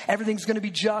pain. Everything's going to be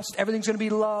just. Everything's going to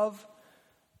be love.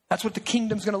 That's what the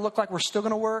kingdom's going to look like. We're still going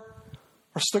to work.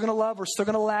 We're still going to love. We're still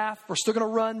going to laugh. We're still going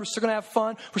to run. We're still going to have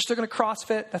fun. We're still going to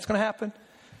CrossFit. That's going to happen.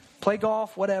 Play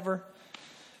golf, whatever.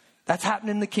 That's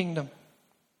happening in the kingdom.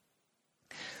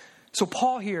 So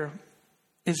Paul here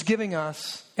is giving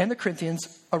us and the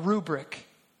Corinthians a rubric,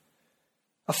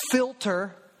 a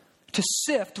filter to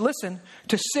sift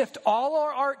all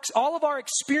of our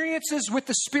experiences with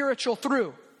the spiritual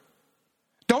through.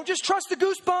 Don't just trust the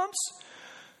goosebumps.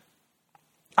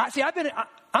 I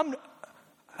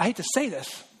hate to say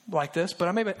this like this,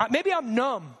 but maybe I'm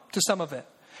numb to some of it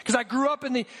because I grew up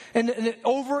in the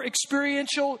over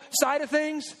experiential side of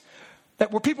things.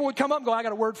 That where people would come up and go, I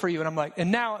got a word for you.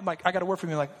 And now I'm like, I got a word for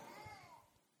you. Like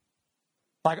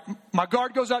my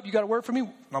guard goes up, you got a word for me?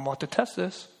 I'm about to test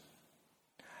this.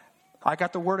 I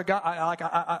got the word of God.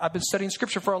 I've been studying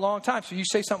scripture for a long time. So you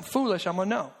say something foolish, I'm going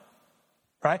to know.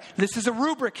 Right? This is a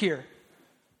rubric here.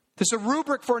 This is a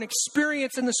rubric for an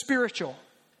experience in the spiritual.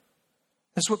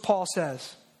 This is what Paul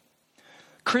says.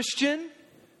 Christian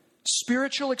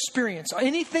spiritual experience.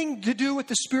 Anything to do with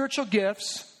the spiritual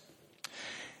gifts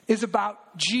is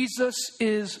about Jesus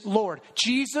is Lord.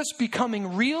 Jesus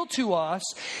becoming real to us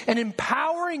and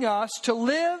empowering us to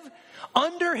live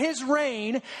under his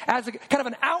reign as a kind of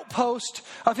an outpost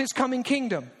of his coming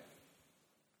kingdom.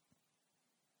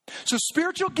 So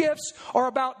spiritual gifts are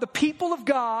about the people of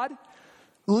God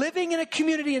living in a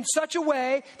community in such a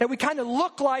way that we kind of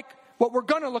look like what we're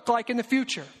going to look like in the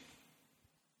future.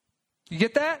 You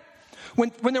get that?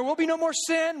 When there will be no more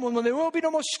sin, when there will be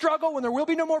no more struggle, when there will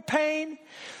be no more pain,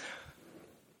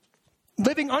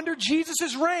 living under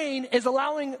Jesus' reign is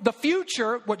allowing the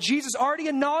future, what Jesus already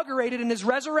inaugurated in his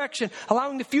resurrection,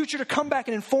 allowing the future to come back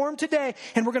and inform today,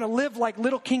 and we're going to live like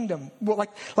little kingdom,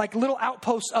 like little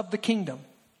outposts of the kingdom.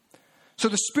 So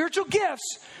the spiritual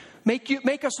gifts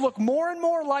make us look more and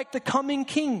more like the coming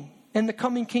king and the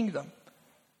coming kingdom.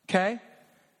 Okay?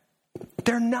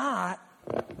 They're not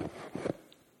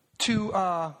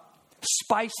to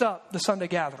spice up the Sunday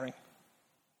gathering.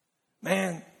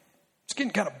 Man, it's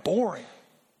getting kind of boring.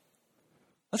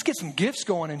 Let's get some gifts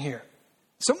going in here.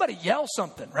 Somebody yell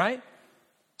something, right?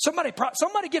 Somebody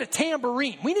get a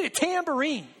tambourine. We need a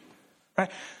tambourine, right?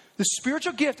 The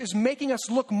spiritual gift is making us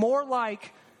look more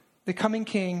like the coming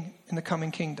king and the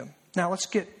coming kingdom. Now let's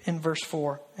get in verse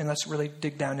 4 and let's really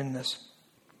dig down in this.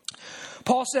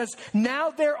 Paul says,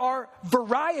 now there are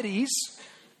varieties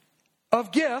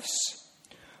of gifts,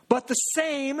 but the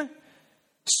same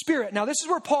Spirit. Now, this is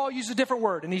where Paul uses a different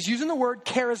word, and he's using the word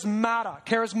charismata.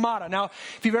 Charismata. Now,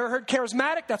 if you've ever heard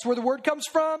charismatic, that's where the word comes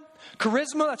from.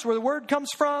 Charisma, that's where the word comes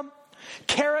from.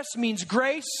 Charis means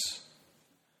grace,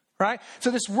 right? So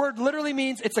this word literally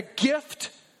means it's a gift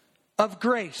of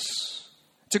grace.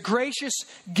 It's a gracious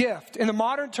gift. In the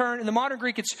modern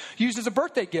Greek, it's used as a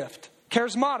birthday gift.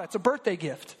 Charismata, it's a birthday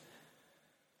gift.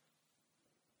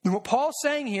 And what Paul's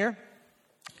saying here,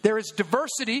 there is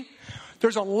diversity.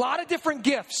 There's a lot of different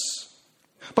gifts,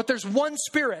 but there's one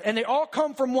Spirit, and they all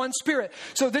come from one Spirit.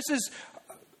 So this is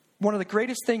one of the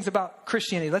greatest things about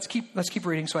Christianity. Let's keep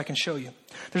reading so I can show you.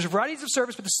 There's varieties of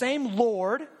service, but the same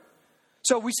Lord.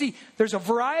 So we see there's a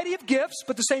variety of gifts,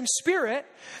 but the same Spirit.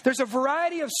 There's a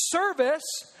variety of service,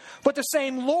 but the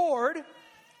same Lord.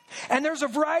 And there's a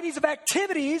varieties of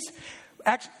activities.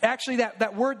 Actually,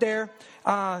 that word there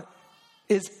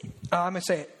is, I'm going to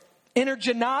say it,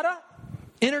 energenata.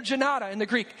 Energenata in the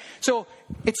Greek. So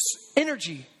it's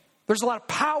energy. There's a lot of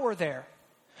power there.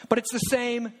 But it's the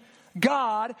same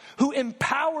God who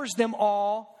empowers them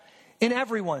all in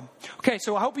everyone. Okay,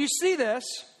 so I hope you see this.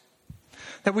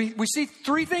 That we see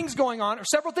three things going on, or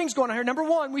several things going on here. Number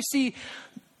one, we see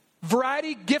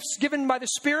variety gifts given by the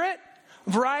Spirit,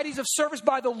 varieties of service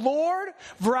by the Lord,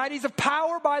 varieties of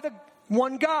power by the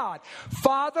one God.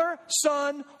 Father,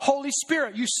 Son, Holy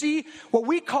Spirit. You see what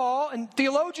we call, and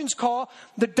theologians call,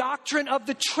 the doctrine of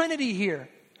the Trinity here.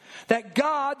 That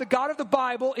God, the God of the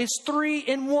Bible, is three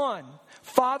in one.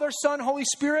 Father, Son, Holy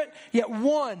Spirit, yet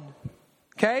one.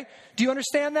 Okay? Do you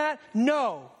understand that?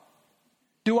 No.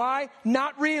 Do I?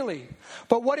 Not really.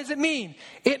 But what does it mean?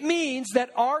 It means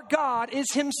that our God is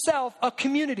himself a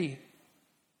community.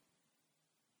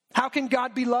 How can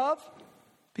God be love?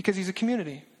 Because he's a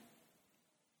community.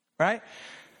 Right?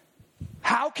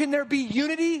 How can there be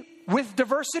unity with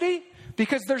diversity?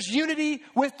 Because there's unity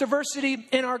with diversity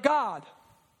in our God.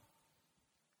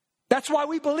 That's why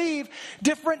we believe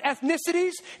different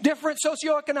ethnicities, different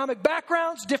socioeconomic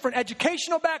backgrounds, different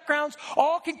educational backgrounds,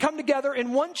 all can come together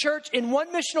in one church, in one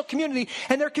missional community,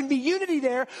 and there can be unity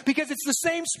there because it's the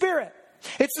same Spirit.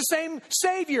 It's the same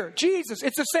Savior, Jesus.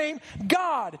 It's the same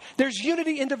God. There's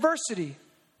unity in diversity.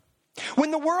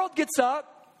 When the world gets up,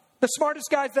 the smartest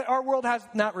guys that our world has,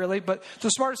 not really, but the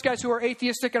smartest guys who are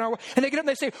atheistic in our world, and they get up and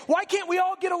they say, why can't we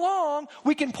all get along?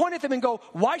 We can point at them and go,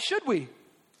 why should we?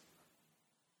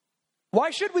 Why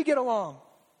should we get along?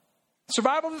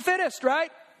 Survival of the fittest,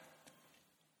 right?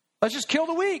 Let's just kill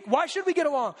the weak. Why should we get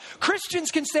along?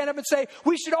 Christians can stand up and say,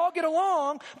 we should all get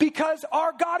along because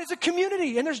our God is a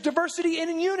community and there's diversity and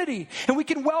in unity. And we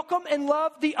can welcome and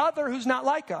love the other who's not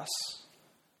like us.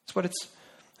 That's what it's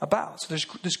about. So there's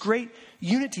this great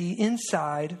unity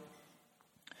inside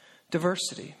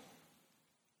diversity.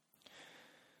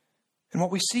 And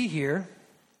what we see here,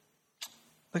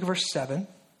 look at verse 7.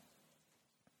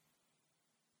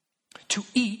 To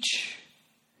each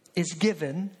is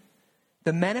given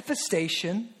the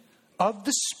manifestation of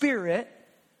the Spirit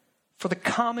for the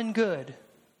common good.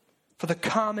 For the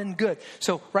common good.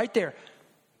 So right there,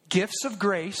 gifts of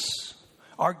grace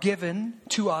are given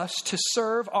to us to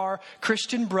serve our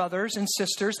Christian brothers and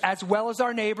sisters, as well as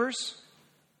our neighbors,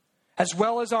 as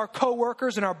well as our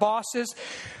co-workers and our bosses.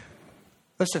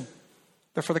 Listen,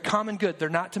 they're for the common good. They're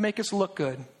not to make us look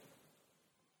good.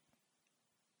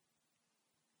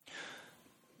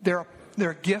 They're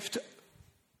a gift.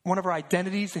 One of our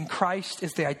identities in Christ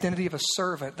is the identity of a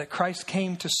servant, that Christ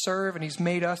came to serve, and he's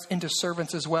made us into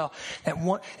servants as well.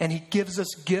 And he gives us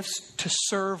gifts to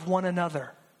serve one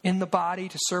another in the body,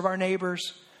 to serve our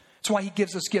neighbors. That's why he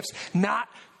gives us gifts, not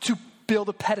to build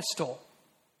a pedestal.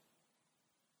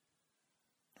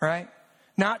 Right?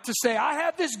 Not to say, I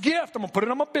have this gift, I'm going to put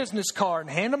it on my business card and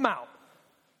hand them out.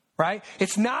 Right?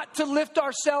 It's not to lift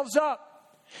ourselves up.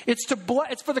 It's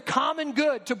for the common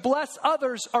good, to bless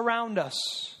others around us.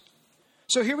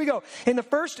 So here we go. In the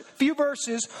first few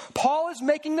verses, Paul is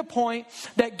making the point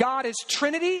that God is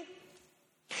Trinity.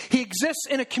 He exists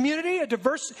in a community,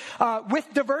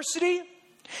 with diversity.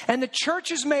 And the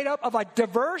church is made up of a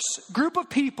diverse group of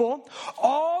people,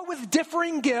 all with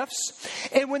differing gifts.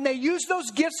 And when they use those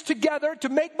gifts together to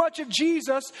make much of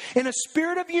Jesus in a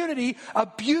spirit of unity, a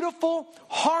beautiful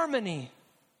harmony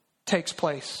takes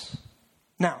place.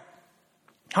 Now,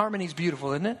 harmony's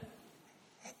beautiful, isn't it?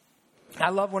 I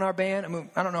love when our band,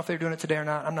 I don't know if they're doing it today or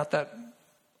not. I'm not that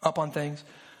up on things.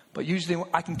 But usually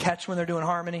I can catch when they're doing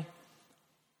harmony.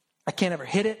 I can't ever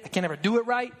hit it. I can't ever do it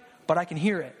right, but I can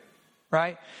hear it,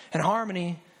 right? And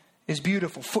harmony is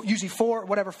beautiful. Usually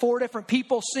four different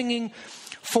people singing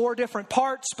 4 different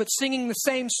parts, but singing the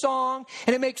same song.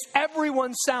 And it makes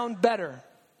everyone sound better,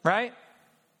 right?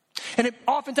 And it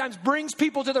oftentimes brings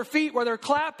people to their feet where they're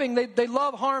clapping. They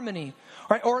love harmony,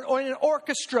 right? Or in an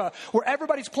orchestra where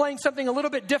everybody's playing something a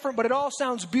little bit different, but it all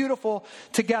sounds beautiful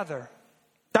together.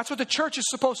 That's what the church is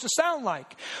supposed to sound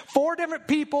like. 4 different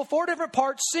people, 4 different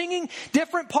parts, singing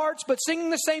different parts, but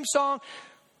singing the same song,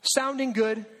 sounding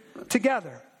good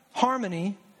together.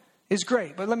 Harmony is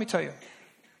great. But let me tell you,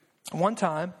 one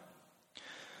time,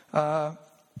 I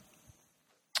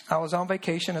was on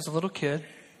vacation as a little kid.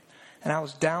 And I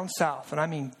was down south, and I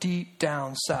mean deep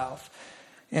down south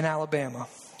in Alabama,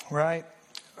 right?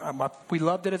 We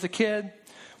loved it as a kid.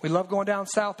 We loved going down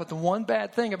south. But the one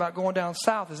bad thing about going down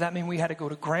south is that means we had to go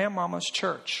to Grandmama's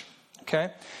church,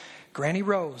 okay? Granny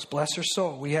Rose, bless her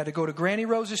soul. We had to go to Granny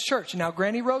Rose's church. Now,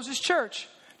 Granny Rose's church,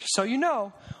 just so you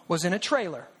know, was in a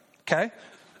trailer, okay?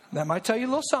 That might tell you a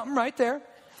little something right there.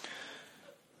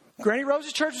 Granny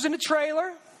Rose's church was in a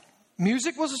trailer.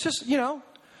 Music was just,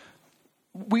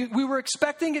 we were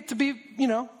expecting it to be,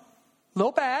 a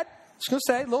little bad. Just going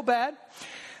to say, a little bad.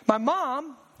 My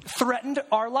mom threatened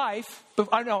our life.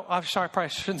 I know, I'm sorry, I probably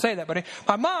shouldn't say that, but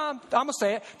my mom, I'm going to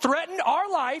say it, threatened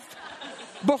our life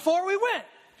before we went.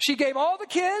 She gave all the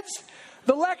kids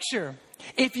the lecture.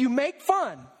 If you make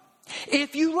fun,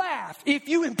 if you laugh, if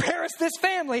you embarrass this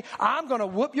family, I'm going to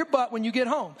whoop your butt when you get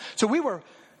home. So we were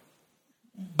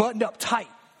buttoned up tight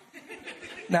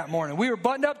that morning. We were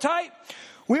buttoned up tight.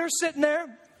 We were sitting there,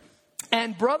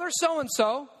 and brother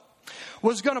so-and-so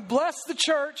was going to bless the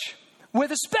church with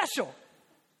a special,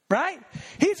 right?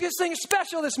 He's going to sing a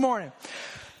special this morning.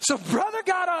 So brother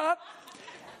got up,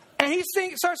 and he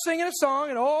starts singing a song,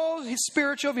 and he's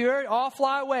spiritual, All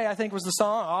Fly Away, I think was the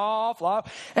song, All Fly.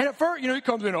 And at first, he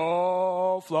comes in,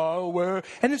 All Fly Away.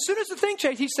 And as soon as the thing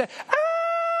changed, he said,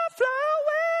 All Fly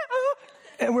Away. Oh.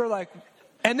 And we're like...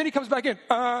 And then he comes back in.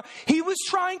 He was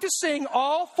trying to sing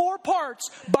all 4 parts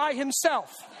by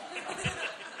himself.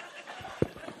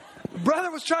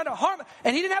 Brother was trying to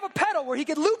and he didn't have a pedal where he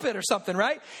could loop it or something,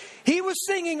 right? He was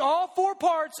singing all 4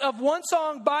 parts of one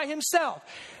song by himself.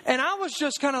 And I was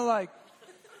just kind of like,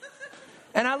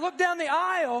 and I look down the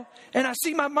aisle and I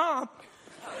see my mom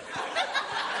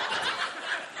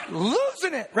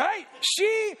losing it, right?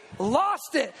 She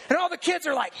lost it. And all the kids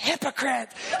are like, hypocrite.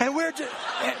 And we're just...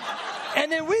 And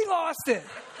then we lost it.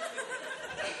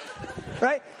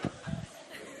 Right?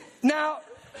 Now,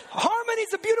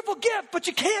 harmony's a beautiful gift, but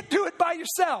you can't do it by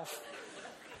yourself.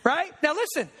 Right? Now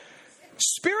listen,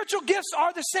 spiritual gifts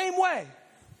are the same way.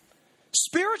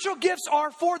 Spiritual gifts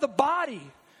are for the body.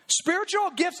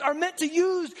 Spiritual gifts are meant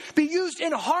to be used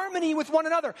in harmony with one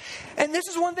another. And this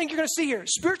is one thing you're going to see here.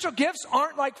 Spiritual gifts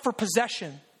aren't like for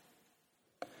possession.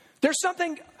 There's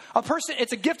something,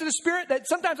 it's a gift of the Spirit that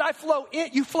sometimes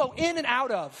you flow in and out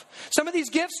of. Some of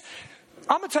these gifts,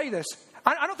 I'm going to tell you this.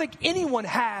 I don't think anyone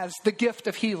has the gift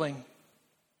of healing.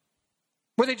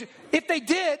 If they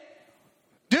did,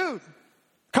 dude,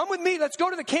 come with me. Let's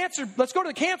go to the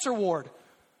cancer ward.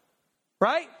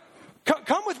 Right?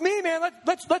 Come with me, man.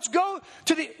 Let's go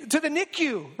to the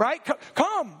NICU, right?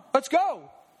 Come, let's go.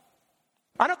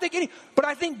 But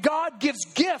I think God gives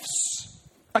gifts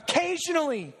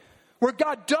occasionally where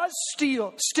God does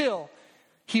still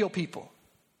heal people.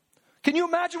 Can you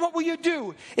imagine what will you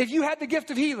do if you had the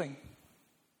gift of healing?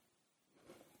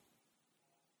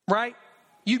 Right?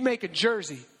 You'd make a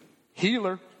jersey.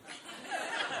 Healer.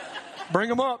 Bring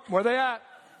them up. Where they at?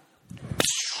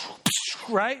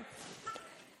 right?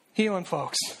 Healing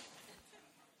folks.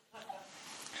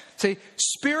 See,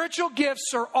 spiritual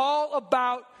gifts are all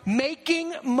about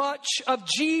making much of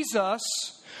Jesus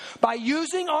by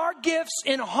using our gifts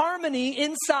in harmony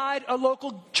inside a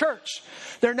local church.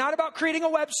 They're not about creating a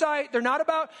website. They're not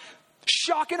about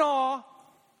shock and awe.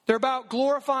 They're about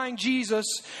glorifying Jesus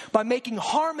by making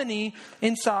harmony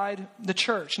inside the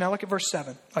church. Now look at verse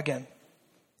 7 again.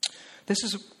 This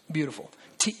is beautiful.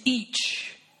 To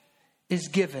each is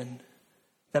given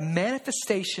the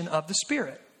manifestation of the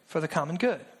Spirit for the common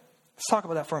good. Let's talk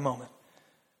about that for a moment.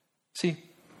 See,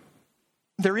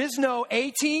 there is no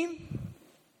A team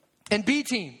and B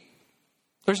team.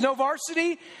 There's no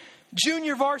varsity,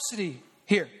 junior varsity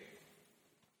here.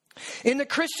 In the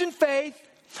Christian faith,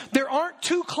 there aren't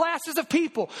two classes of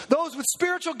people, those with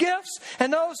spiritual gifts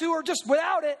and those who are just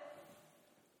without it.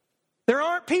 There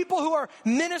aren't people who are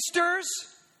ministers,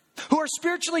 who are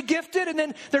spiritually gifted, and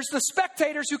then there's the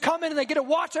spectators who come in and they get to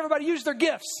watch everybody use their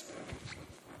gifts.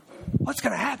 What's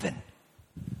going to happen?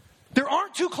 There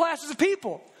aren't two classes of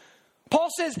people. Paul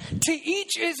says, to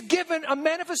each is given a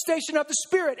manifestation of the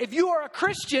Spirit. If you are a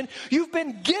Christian, you've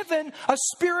been given a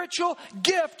spiritual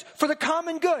gift for the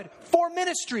common good, for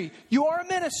ministry. You are a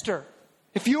minister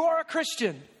if you are a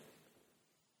Christian.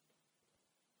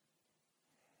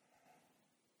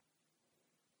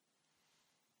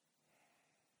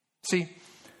 See,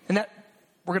 and that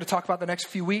we're going to talk about the next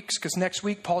few weeks, because next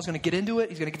week Paul's going to get into it.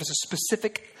 He's going to give us a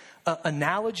specific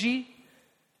analogy.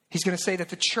 He's going to say that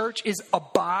the church is a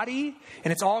body,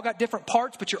 and it's all got different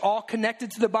parts, but you're all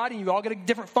connected to the body. You've all got a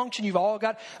different function. You've all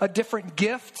got a different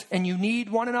gift, and you need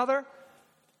one another.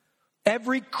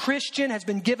 Every Christian has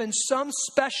been given some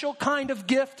special kind of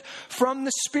gift from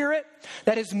the Spirit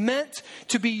that is meant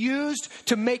to be used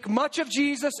to make much of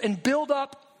Jesus and build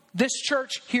up this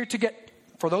church here to get,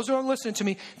 for those who are listening to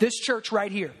me, this church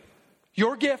right here.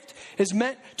 Your gift is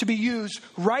meant to be used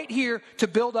right here to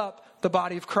build up the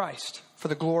body of Christ for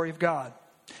the glory of God.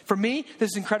 For me, this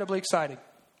is incredibly exciting.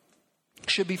 It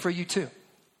should be for you too.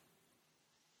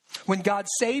 When God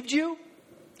saved you,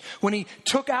 when He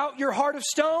took out your heart of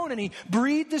stone and He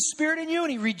breathed the Spirit in you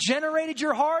and He regenerated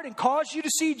your heart and caused you to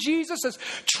see Jesus as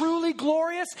truly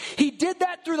glorious, He did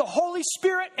that through the Holy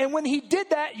Spirit. And when He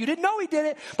did that, you didn't know He did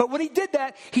it, but when He did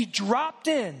that, He dropped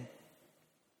in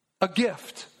a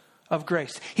gift of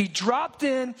grace. He dropped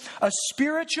in a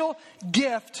spiritual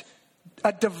gift,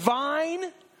 a divine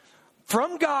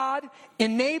from God,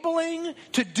 enabling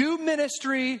to do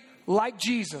ministry like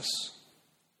Jesus.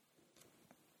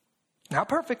 Not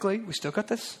perfectly. We still got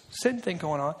this sin thing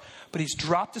going on. But He's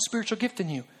dropped a spiritual gift in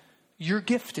you. You're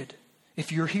gifted.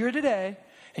 If you're here today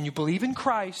and you believe in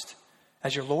Christ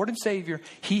as your Lord and Savior,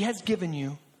 He has given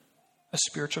you a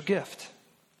spiritual gift.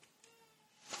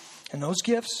 And those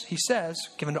gifts, He says,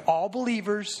 given to all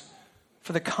believers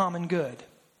for the common good.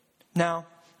 Now,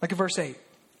 look at verse 8.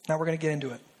 Now we're going to get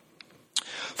into it.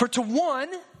 For to one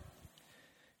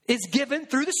is given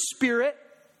through the Spirit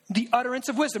the utterance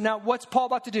of wisdom. Now, what's Paul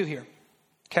about to do here?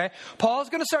 Okay, Paul's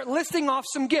going to start listing off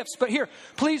some gifts, but here,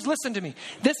 please listen to me.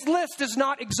 This list is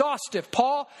not exhaustive.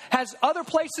 Paul has other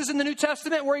places in the New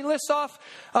Testament where he lists off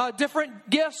different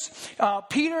gifts.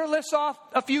 Peter lists off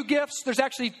a few gifts. There's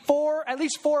actually at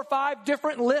least 4 or 5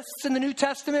 different lists in the New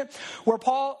Testament where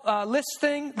Paul lists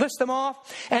them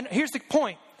off. And here's the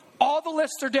point. All the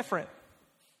lists are different.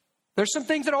 There's some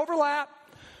things that overlap,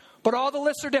 but all the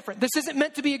lists are different. This isn't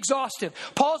meant to be exhaustive.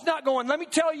 Paul's not going, let me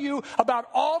tell you about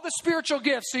all the spiritual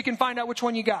gifts so you can find out which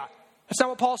one you got. That's not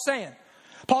what Paul's saying.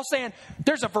 Paul's saying,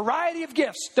 there's a variety of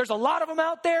gifts. There's a lot of them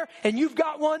out there, and you've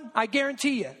got one, I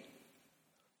guarantee you.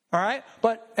 All right?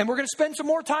 And we're going to spend some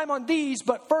more time on these,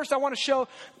 but first I want to show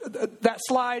that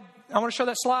slide. I want to show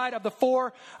that slide of the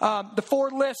four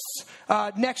lists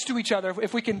next to each other,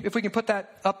 if we can put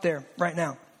that up there right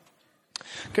now.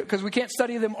 Because we can't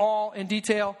study them all in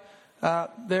detail.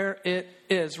 There it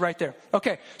is right there.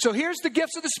 Okay, so here's the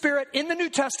gifts of the Spirit in the New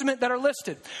Testament that are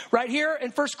listed. Right here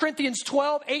in 1 Corinthians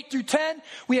 12, 8 through 10,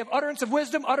 we have utterance of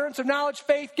wisdom, utterance of knowledge,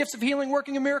 faith, gifts of healing,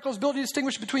 working of miracles, ability to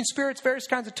distinguish between spirits, various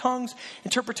kinds of tongues,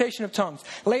 interpretation of tongues.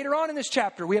 Later on in this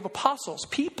chapter, we have apostles.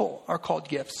 People are called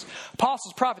gifts.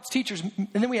 Apostles, prophets, teachers, and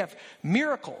then we have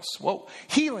miracles. Well,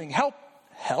 healing,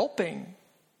 helping,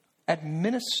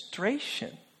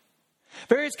 administration.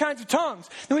 Various kinds of tongues.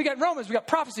 Then we got Romans. We got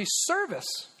prophecy,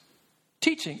 service,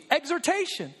 teaching,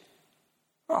 exhortation.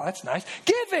 Oh, that's nice.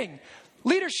 Giving,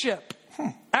 leadership,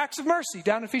 acts of mercy.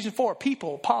 Down in Ephesians 4,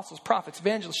 people, apostles, prophets,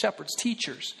 evangelists, shepherds,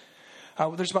 teachers.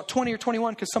 There's about 20 or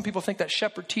 21 because some people think that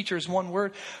shepherd, teacher is one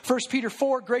word. 1 Peter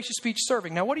 4, gracious speech,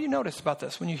 serving. Now, what do you notice about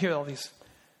this when you hear all these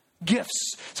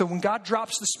gifts. So when God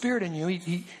drops the Spirit in you,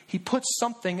 he puts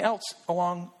something else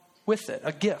along with it,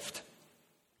 a gift.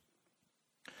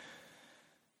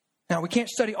 Now, we can't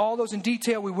study all those in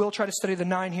detail. We will try to study the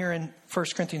 9 here in 1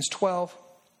 Corinthians 12.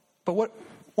 But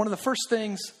one of the first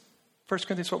things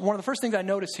I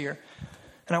notice here,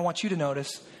 and I want you to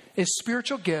notice, is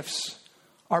spiritual gifts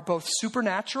are both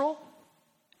supernatural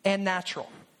and natural.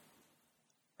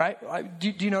 Right?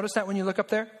 Do you notice that when you look up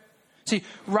there? See,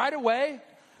 right away,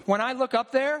 when I look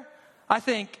up there, I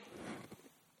think,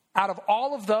 out of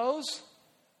all of those,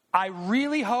 I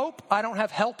really hope I don't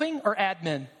have helping or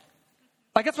admin.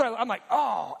 Like, that's what I'm like,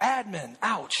 oh, admin,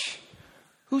 ouch.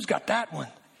 Who's got that one?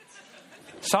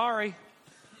 Sorry.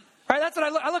 Right? That's what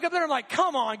I look up there and I'm like,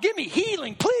 come on, give me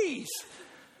healing, please.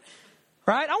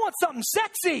 Right? I want something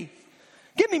sexy.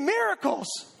 Give me miracles.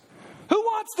 Who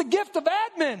wants the gift of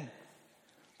admin?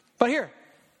 But here,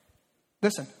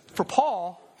 listen, for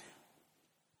Paul,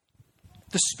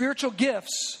 the spiritual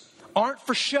gifts aren't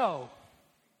for show.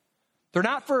 They're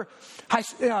not for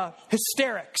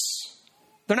hysterics.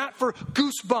 They're not for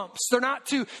goosebumps. They're not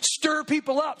to stir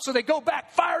people up so they go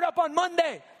back fired up on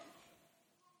Monday.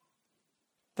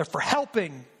 They're for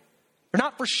helping. They're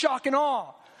not for shock and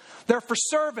awe. They're for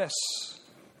service.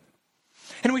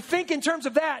 And we think in terms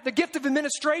of that, the gift of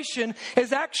administration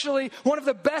is actually one of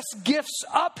the best gifts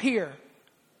up here.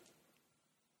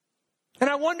 And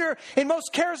I wonder, in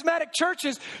most charismatic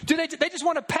churches, do they just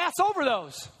want to pass over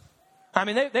those? I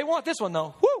mean, they want this one,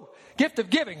 though. Woo! Gift of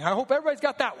giving. I hope everybody's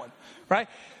got that one, right?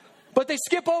 But they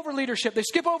skip over leadership. They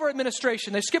skip over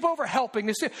administration. They skip over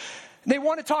helping. They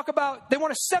want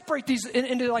to separate these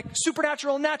into like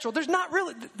supernatural and natural. There's not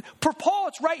really, for Paul,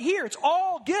 it's right here. It's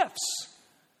all gifts.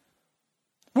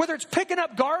 Whether it's picking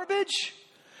up garbage,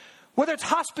 whether it's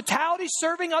hospitality,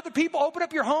 serving other people, open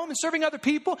up your home and serving other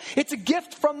people, it's a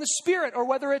gift from the Spirit. Or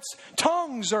whether it's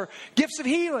tongues or gifts of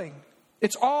healing,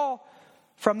 it's all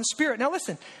from the Spirit. Now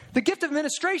listen, the gift of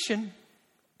administration,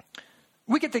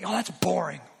 we can think, oh, that's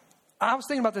boring. I was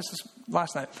thinking about this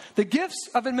last night. The gifts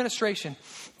of administration,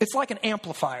 it's like an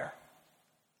amplifier.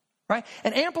 Right?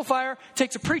 An amplifier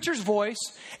takes a preacher's voice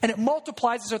and it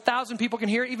multiplies it so 1,000 people can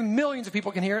hear it, even millions of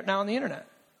people can hear it now on the internet.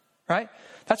 Right?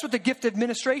 That's what the gift of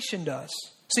administration does.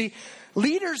 See,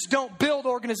 leaders don't build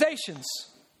organizations.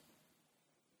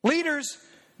 Leaders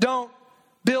don't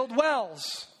build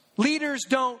wells. Leaders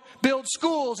don't build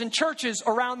schools and churches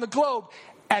around the globe.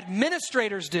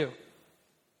 Administrators do.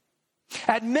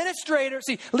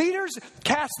 Leaders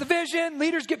cast the vision,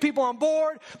 leaders get people on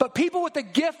board, but people with the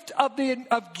gift of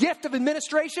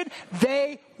administration,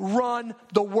 they run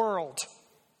the world.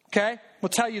 Okay? We'll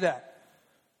tell you that.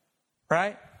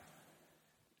 Right?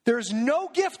 There's no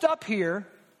gift up here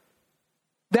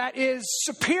that is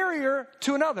superior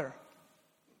to another.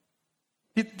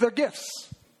 They're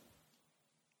gifts.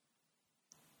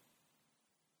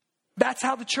 That's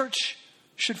how the church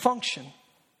should function.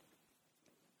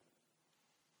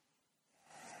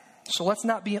 So let's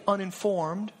not be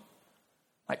uninformed,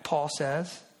 like Paul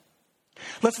says.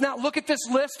 Let's not look at this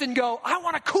list and go, I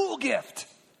want a cool gift.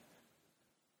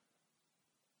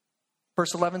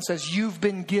 Verse 11 says, you've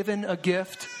been given a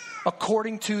gift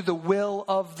according to the will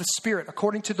of the Spirit,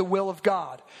 according to the will of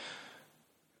God.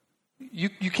 You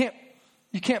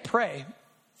can't pray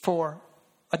for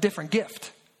a different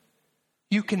gift.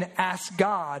 You can ask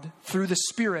God through the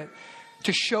Spirit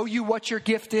to show you what your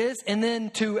gift is, and then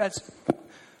to, as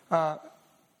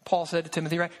Paul said to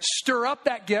Timothy, right? Stir up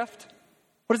that gift.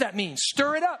 What does that mean?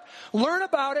 Stir it up. Learn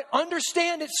about it.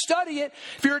 Understand it. Study it.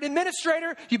 If you're an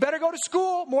administrator, you better go to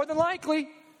school, more than likely.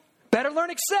 Better learn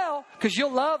Excel, because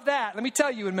you'll love that. Let me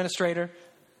tell you, administrator,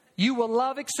 you will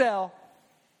love Excel.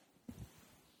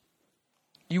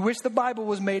 You wish the Bible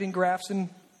was made in graphs and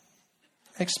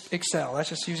Excel. That's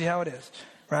just usually how it is,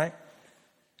 right?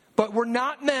 But we're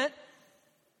not meant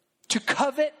to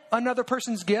covet another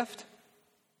person's gift.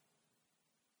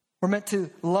 We're meant to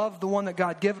love the one that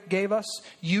God gave us,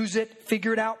 use it,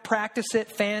 figure it out, practice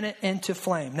it, fan it into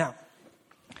flame. Now,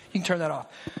 you can turn that off.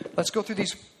 Let's go through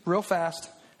these real fast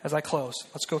as I close.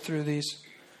 Let's go through these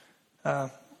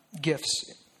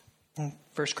gifts in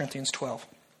 1 Corinthians 12.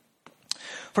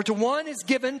 For to one is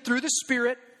given through the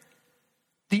Spirit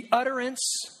the utterance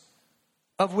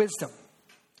of wisdom.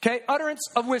 Okay, utterance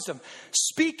of wisdom.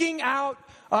 Speaking out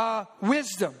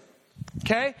wisdom.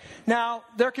 Okay, now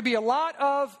there could be a lot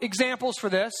of examples for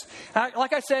this.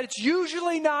 Like I said, it's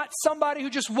usually not somebody who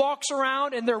just walks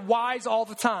around and they're wise all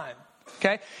the time.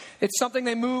 Okay, it's something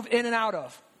they move in and out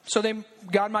of. So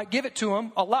God might give it to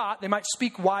them a lot. They might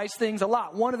speak wise things a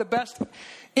lot. One of the best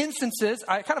instances,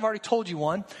 I kind of already told you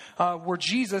one, where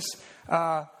Jesus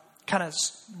kind of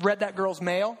read that girl's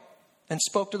mail. and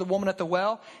spoke to the woman at the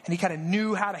well, and he kind of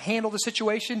knew how to handle the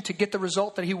situation to get the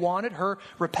result that he wanted, her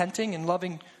repenting and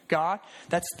loving God.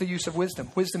 That's the use of wisdom.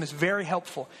 Wisdom is very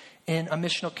helpful in a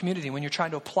missional community when you're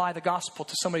trying to apply the gospel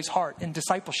to somebody's heart in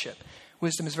discipleship.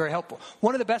 Wisdom is very helpful.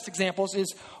 One of the best examples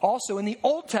is also in the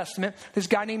Old Testament, this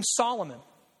guy named Solomon.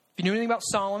 If you knew anything about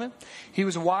Solomon, he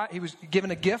was given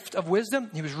a gift of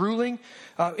wisdom. He was ruling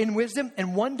in wisdom.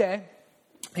 And one day,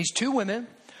 these two women,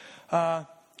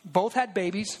 both had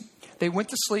babies. They went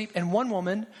to sleep, and one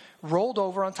woman rolled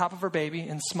over on top of her baby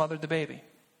and smothered the baby.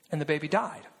 And the baby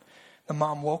died. The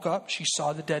mom woke up. She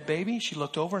saw the dead baby. She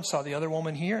looked over and saw the other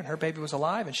woman here, and her baby was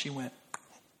alive, and she went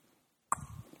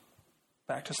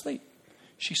back to sleep.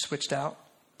 She switched out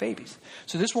babies.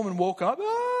 So this woman woke up.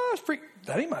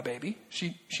 That ain't my baby.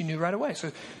 She knew right away.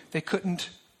 So they couldn't.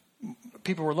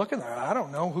 People were looking there. I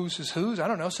don't know whose is whose. I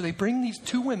don't know. So they bring these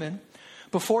two women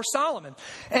before Solomon.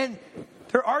 And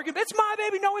they're arguing, it's my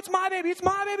baby. No, it's my baby. It's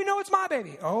my baby. No, it's my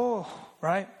baby. Oh,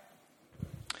 right.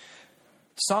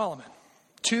 Solomon.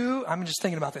 I'm just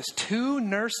thinking about this. Two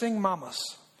nursing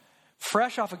mamas,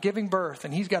 fresh off of giving birth.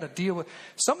 And he's got to deal with,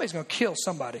 somebody's going to kill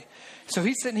somebody. So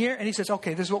he's sitting here and he says,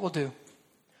 okay, this is what we'll do.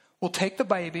 We'll take the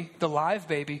baby, the live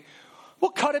baby.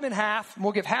 We'll cut him in half. And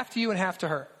we'll give half to you and half to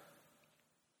her.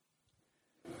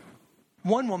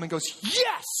 One woman goes,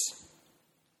 yes.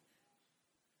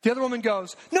 The other woman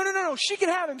goes, no, she can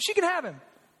have him. She can have him.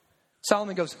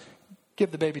 Solomon goes,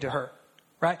 give the baby to her,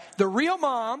 right? The real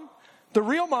mom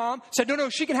said, no,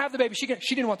 she can have the baby. She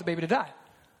didn't want the baby to die.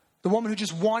 The woman who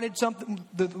just wanted something,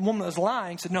 the woman that was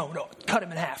lying said, no, cut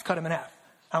him in half.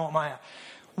 I want my half.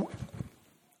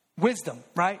 Wisdom,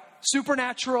 right?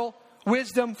 Supernatural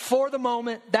wisdom for the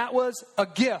moment. That was a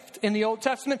gift in the Old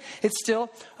Testament. It's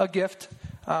still a gift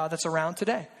that's around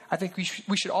today. I think we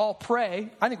should all pray.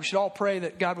 I think we should all pray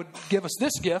that God would give us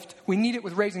this gift. We need it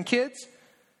with raising kids,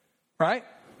 right?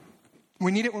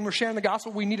 We need it when we're sharing the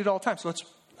gospel. We need it all the time. So let's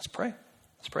pray.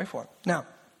 Let's pray for it. Now,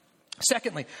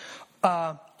 secondly,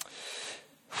 and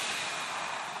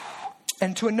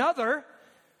to another,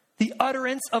 the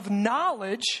utterance of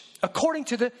knowledge according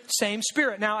to the same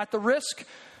Spirit. Now, at the risk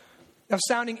of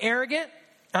sounding arrogant,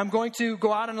 I'm going to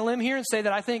go out on a limb here and say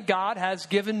that I think God has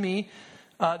given me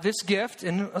this gift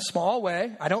in a small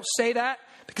way. I don't say that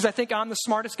because I think I'm the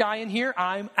smartest guy in here.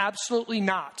 I'm absolutely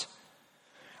not.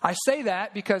 I say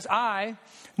that because I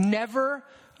never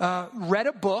read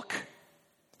a book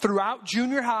throughout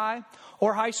junior high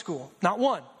or high school. Not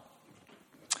one.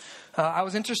 I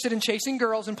was interested in chasing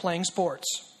girls and playing sports.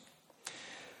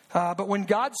 But when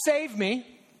God saved me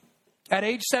at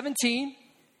age 17,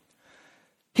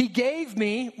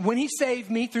 when he saved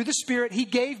me through the Spirit, he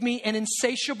gave me an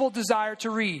insatiable desire to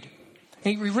read.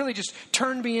 He really just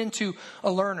turned me into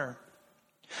a learner.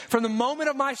 From the moment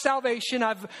of my salvation,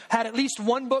 I've had at least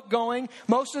one book going.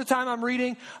 Most of the time I'm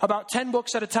reading about 10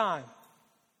 books at a time.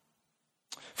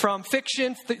 From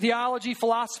fiction, theology,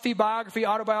 philosophy, biography,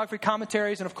 autobiography,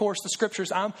 commentaries, and of course the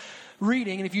scriptures. I'm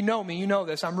reading, and if you know me, you know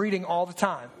this, I'm reading all the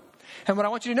time. And what I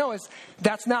want you to know is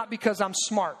that's not because I'm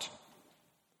smart.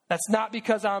 That's not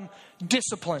because I'm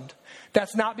disciplined.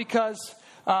 That's not because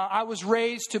I was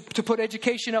raised to put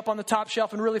education up on the top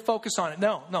shelf and really focus on it.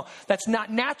 No, that's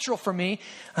not natural for me.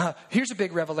 Here's a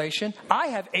big revelation. I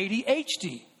have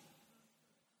ADHD.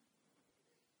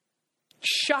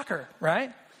 Shocker,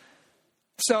 right?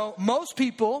 So most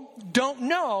people don't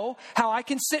know how I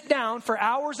can sit down for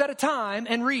hours at a time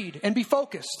and read and be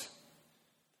focused.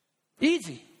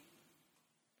 Easy.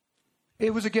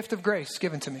 It was a gift of grace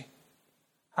given to me.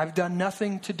 I've done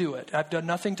nothing to do it. I've done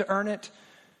nothing to earn it.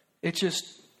 It's just,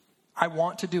 I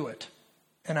want to do it.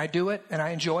 And I do it, and I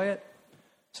enjoy it.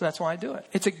 So that's why I do it.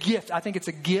 It's a gift. I think it's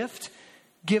a gift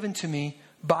given to me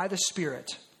by the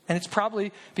Spirit. And it's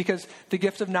probably because the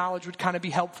gift of knowledge would kind of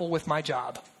be helpful with my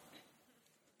job.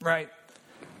 Right?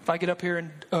 If I get up here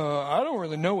and, I don't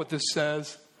really know what this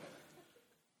says.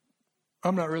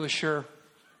 I'm not really sure.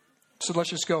 So let's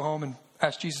just go home and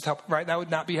ask Jesus to help, right? That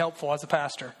would not be helpful as a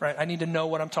pastor, right? I need to know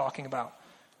what I'm talking about,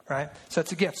 right? So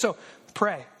it's a gift. So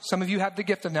pray. Some of you have the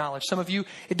gift of knowledge. Some of you,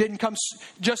 it didn't come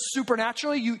just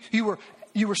supernaturally. You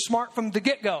were smart from the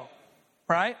get-go,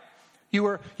 right?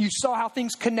 You saw how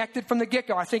things connected from the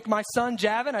get-go. I think my son,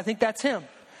 Javin, I think that's him.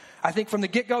 I think from the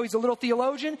get-go, he's a little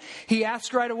theologian. He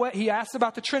asked right away. He asked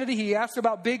about the Trinity. He asked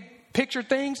about big picture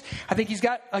things. I think he's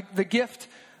got the gift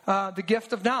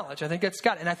of knowledge. I think that's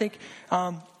got it. And I think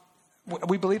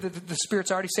we believe that the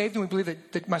Spirit's already saved him. We believe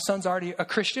that my son's already a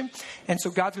Christian. And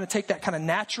so God's going to take that kind of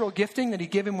natural gifting that he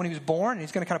gave him when he was born, and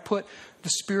he's going to kind of put the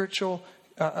spiritual,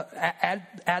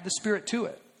 add the Spirit to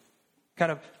it.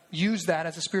 Kind of use that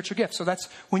as a spiritual gift. So that's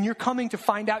when you're coming to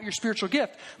find out your spiritual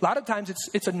gift. A lot of times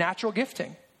it's a natural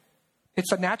gifting.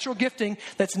 It's a natural gifting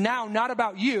that's now not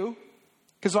about you.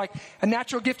 Because like a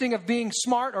natural gifting of being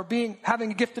smart or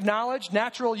having a gift of knowledge,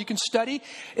 natural, you can study.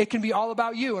 It can be all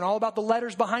about you and all about the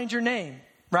letters behind your name,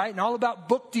 right? And all about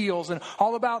book deals and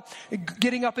all about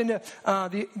getting up into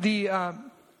the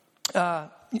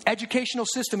educational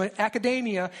system,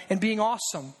 academia, and being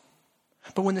awesome.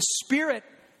 But when the Spirit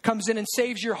comes in and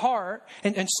saves your heart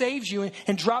and saves you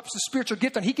and drops the spiritual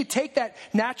gift on, he could take that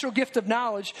natural gift of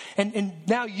knowledge and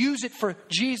now use it for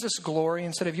Jesus' glory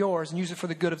instead of yours, and use it for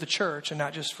the good of the church and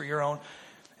not just for your own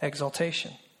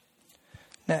exaltation.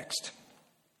 Next.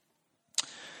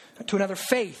 To another,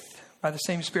 faith by the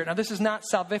same Spirit. Now, this is not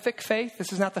salvific faith.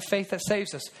 This is not the faith that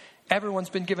saves us. Everyone's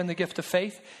been given the gift of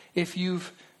faith if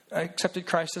you've accepted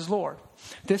Christ as Lord.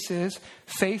 This is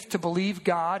faith to believe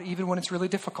God even when it's really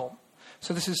difficult.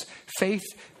 So this is faith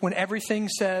when everything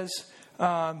says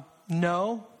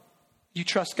no, you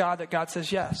trust God that God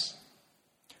says yes.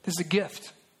 This is a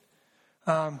gift.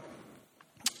 One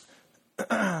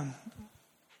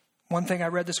thing I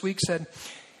read this week said,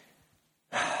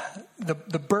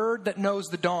 the bird that knows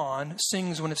the dawn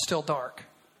sings when it's still dark.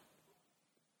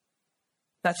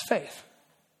 That's faith.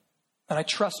 And I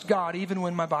trust God even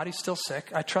when my body's still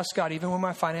sick. I trust God even when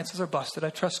my finances are busted. I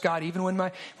trust God even when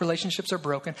my relationships are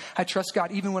broken. I trust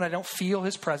God even when I don't feel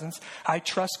his presence. I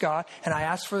trust God, and I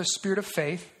ask for the spirit of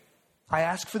faith. I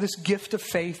ask for this gift of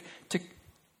faith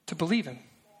to believe him.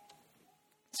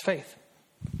 It's faith.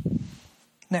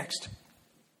 Next.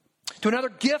 To another,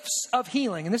 gifts of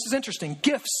healing. And this is interesting.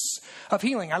 Gifts of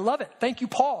healing. I love it. Thank you,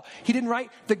 Paul. He didn't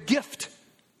write the gift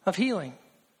of healing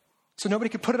so nobody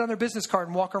could put it on their business card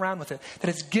and walk around with it. That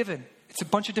it's given. It's a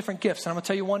bunch of different gifts. And I'm going to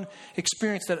tell you one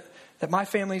experience that my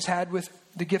family's had with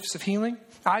the gifts of healing.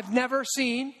 I've never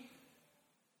seen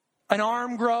an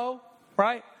arm grow,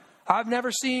 right? I've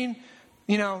never seen,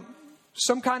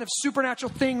 some kind of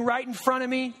supernatural thing right in front of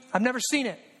me. I've never seen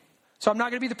it. So I'm not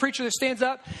going to be the preacher that stands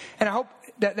up, and I hope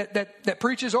that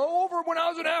preaches over when I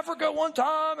was in Africa one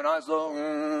time and I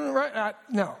saw, right?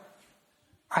 No,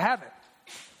 I haven't.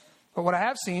 But what I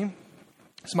have seen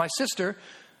is my sister,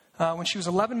 when she was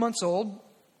 11 months old,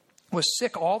 was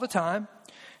sick all the time.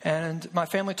 And my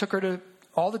family took her to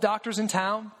all the doctors in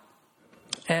town.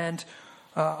 And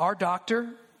our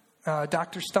doctor,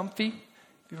 Dr. Stumpy,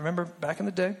 if you remember back in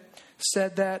the day,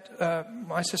 said that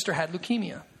my sister had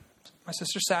leukemia. My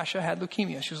sister Sasha had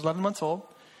leukemia. She was 11 months old.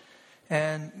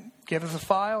 And gave us a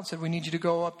file and said, we need you to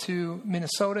go up to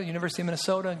Minnesota, University of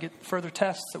Minnesota, and get further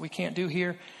tests that we can't do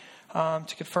here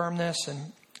to confirm this.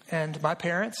 And my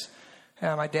parents,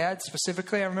 my dad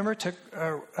specifically, I remember, took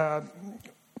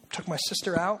my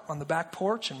sister out on the back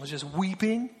porch and was just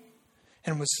weeping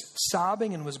and was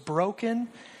sobbing and was broken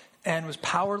and was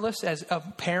powerless as a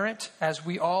parent, as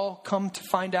we all come to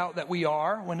find out that we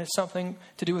are when it's something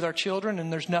to do with our children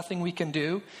and there's nothing we can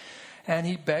do. And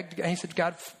he begged, and he said,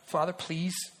 God, Father,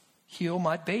 please heal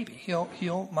my baby,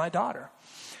 heal my daughter.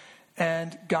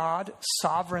 And God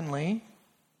sovereignly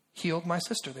healed my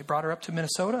sister. They brought her up to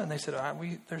Minnesota, and they said,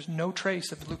 there's no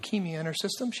trace of leukemia in her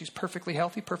system. She's perfectly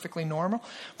healthy, perfectly normal.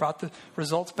 Brought the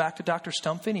results back to Dr.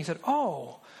 Stumpy, and he said,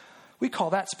 we call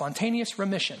that spontaneous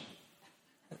remission.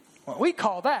 Well, we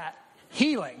call that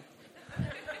healing.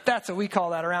 That's what we call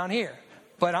that around here.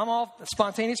 But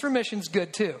spontaneous remission's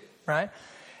good too, right?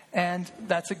 And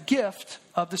that's a gift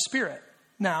of the Spirit.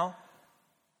 Now,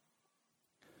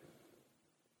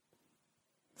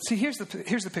 see, here's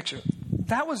the picture.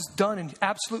 That was done in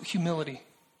absolute humility.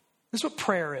 This is what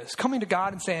prayer is. Coming to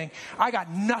God and saying, I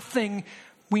got nothing,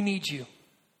 we need you.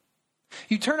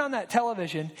 You turn on that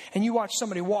television and you watch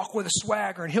somebody walk with a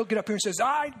swagger, and he'll get up here and says,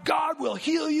 God will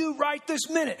heal you right this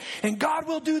minute. And God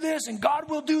will do this and God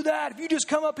will do that. If you just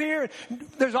come up here,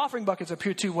 there's offering buckets up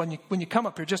here too when you come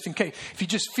up here, just in case. If you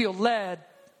just feel led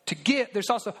to get, there's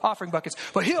also offering buckets.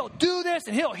 But he'll do this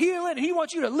and he'll heal it, and he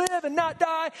wants you to live and not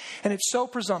die. And it's so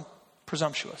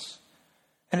presumptuous.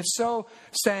 And it's so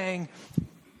saying,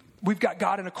 we've got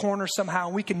God in a corner somehow,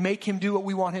 and we can make him do what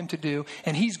we want him to do.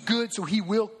 And he's good, so he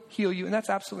will heal you. And that's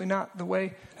absolutely not the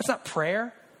way. That's not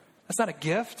prayer. That's not a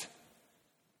gift.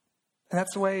 And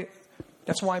that's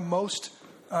why most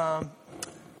of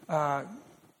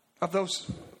those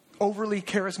overly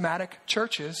charismatic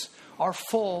churches are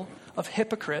full of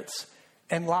hypocrites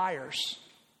and liars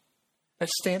that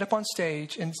stand up on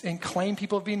stage and claim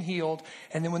people have been healed.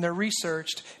 And then when they're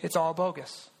researched, it's all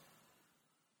bogus.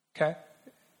 Okay?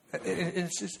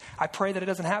 I pray that it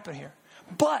doesn't happen here.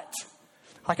 But,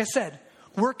 like I said,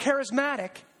 we're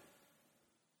charismatic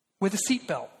with a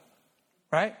seatbelt.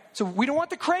 right? So we don't want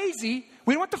the crazy.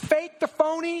 We don't want the fake, the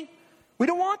phony. We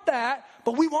don't want that,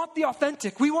 but we want the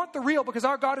authentic. We want the real because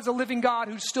our God is a living God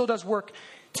who still does work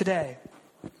today.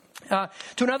 To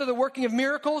another, the working of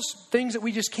miracles, things that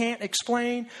we just can't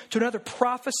explain. To another,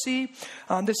 prophecy.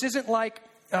 This isn't like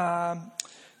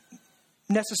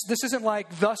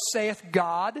thus saith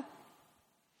God.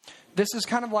 This is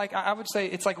kind of like, I would say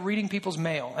it's like reading people's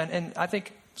mail. And I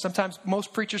think sometimes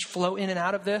most preachers flow in and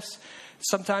out of this.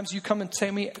 Sometimes you come and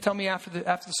tell me after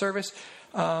the service,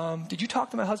 did you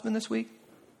talk to my husband this week?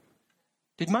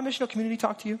 Did my missional community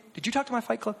talk to you? Did you talk to my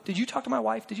fight club? Did you talk to my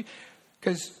wife? Did you?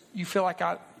 Because you feel like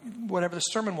whatever the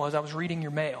sermon was, I was reading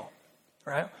your mail,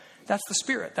 right? That's the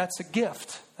Spirit. That's a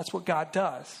gift. That's what God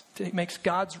does. It makes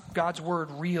God's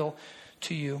word real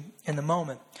to you in the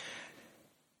moment.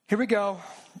 Here we go.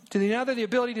 To the other, the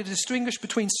ability to distinguish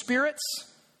between spirits.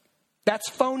 That's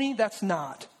phony. That's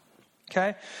not.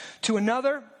 Okay. To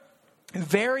another,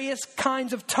 various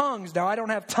kinds of tongues. Now, I don't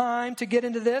have time to get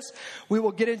into this. We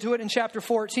will get into it in chapter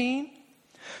 14.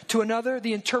 To another,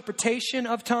 the interpretation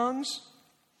of tongues.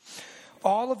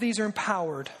 All of these are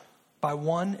empowered by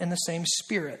one and the same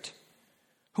Spirit,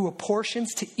 who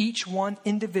apportions to each one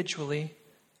individually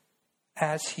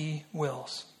as he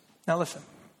wills. Now listen,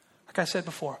 like I said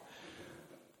before,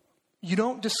 you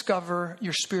don't discover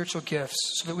your spiritual gifts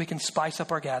so that we can spice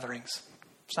up our gatherings.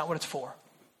 It's not what it's for.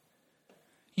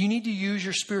 You need to use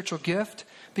your spiritual gift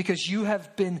because you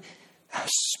have been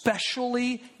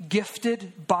specially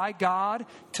gifted by God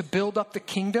to build up the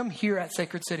kingdom here at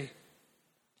Sacred City.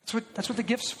 That's what the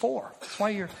gift's for. That's why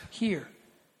you're here.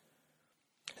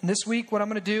 And this week, what I'm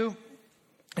going to do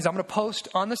is I'm going to post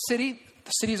on the city.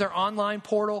 The city is our online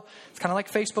portal. It's kind of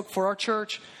like Facebook for our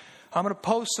church. I'm going to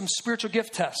post some spiritual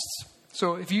gift tests.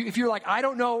 So if you're like, I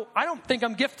don't think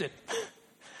I'm gifted.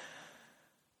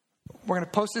 We're going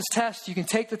to post this test. You can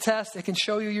take the test. It can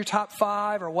show you your top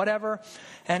 5 or whatever.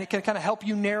 And it can kind of help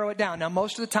you narrow it down. Now,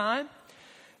 most of the time,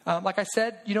 like I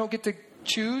said, you don't get to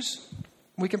choose.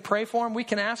 We can pray for them. We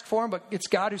can ask for them. But it's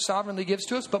God who sovereignly gives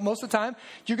to us. But most of the time,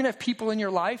 you're going to have people in your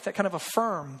life that kind of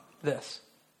affirm this.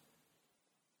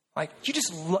 Like,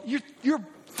 you're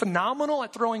phenomenal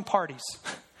at throwing parties.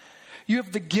 You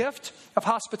have the gift of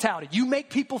hospitality. You make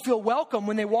people feel welcome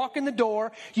when they walk in the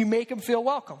door. You make them feel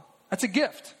welcome. That's a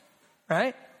gift,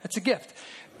 right? That's a gift.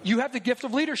 You have the gift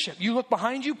of leadership. You look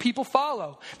behind you, people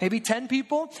follow. Maybe 10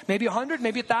 people, maybe 100,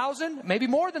 maybe 1,000, maybe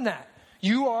more than that.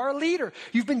 You are a leader.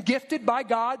 You've been gifted by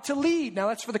God to lead. Now,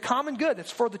 that's for the common good.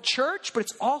 That's for the church, but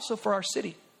it's also for our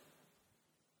city.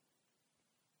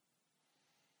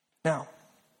 Now,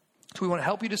 so we want to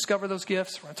help you discover those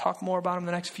gifts. We're going to talk more about them in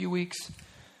the next few weeks.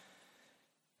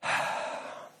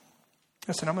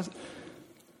 Listen,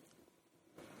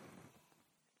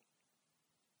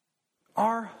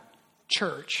 our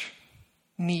church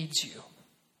needs you.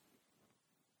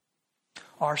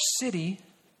 Our city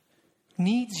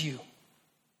needs you.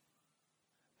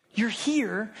 You're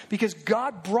here because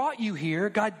God brought you here.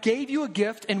 God gave you a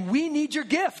gift, and we need your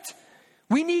gift.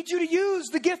 We need you to use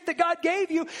the gift that God gave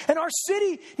you, and our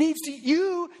city needs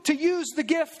you to use the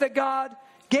gift that God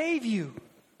gave you.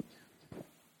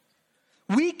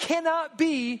 We cannot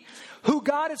be who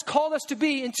God has called us to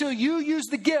be until you use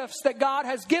the gifts that God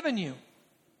has given you.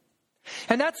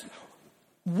 And that's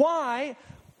why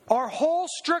our whole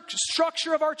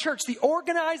structure of our church, the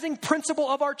organizing principle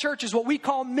of our church, is what we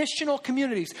call missional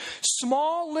communities.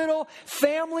 Small little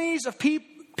families of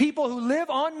people who live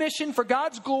on mission for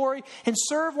God's glory and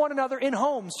serve one another in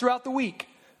homes throughout the week.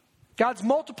 God's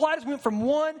multiplied us. We went from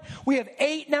 1. We have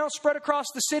 8 now spread across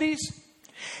the cities.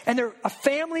 And they're a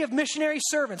family of missionary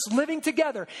servants living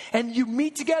together. And you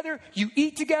meet together, you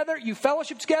eat together, you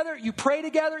fellowship together, you pray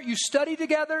together, you study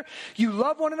together, you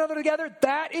love one another together.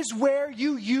 That is where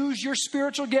you use your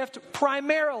spiritual gift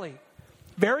primarily.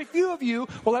 Very few of you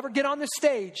will ever get on this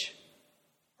stage,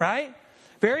 right?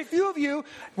 Very few of you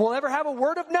will ever have a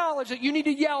word of knowledge that you need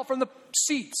to yell from the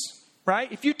seats,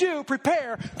 right? If you do,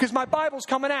 prepare, because my Bible's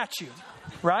coming at you,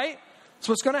 right? That's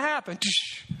what's going to happen.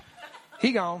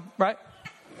 He gone, right?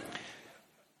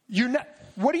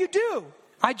 What do?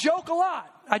 I joke a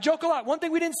lot. One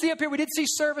thing we didn't see up here, we did see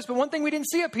service, but one thing we didn't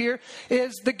see up here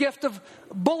is the gift of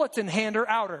bulletin hander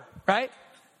outer, right?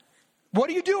 What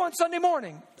do you do on Sunday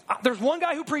morning? There's one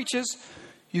guy who preaches.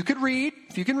 You could read,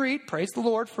 if you can read, praise the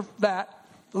Lord for that,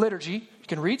 liturgy. You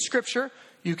can read scripture.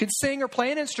 You can sing or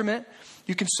play an instrument.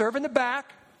 You can serve in the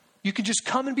back. You can just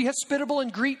come and be hospitable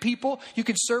and greet people. You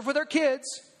can serve with our kids.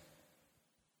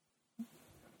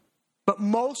 But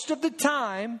most of the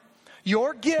time,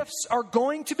 your gifts are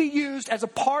going to be used as a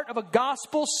part of a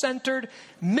gospel-centered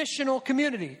missional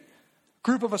community.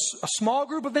 A small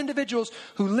group of individuals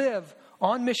who live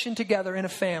on mission together in a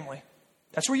family.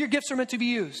 That's where your gifts are meant to be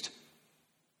used.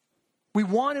 We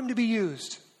want them to be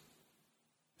used.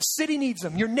 The city needs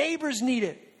them. Your neighbors need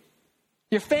it.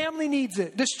 Your family needs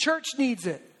it. This church needs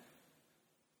it.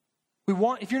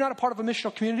 If you're not a part of a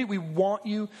missional community, we want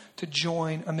you to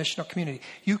join a missional community.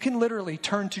 You can literally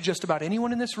turn to just about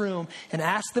anyone in this room and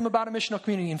ask them about a missional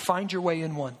community and find your way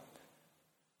in one.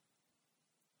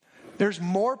 There's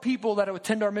more people that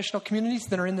attend our missional communities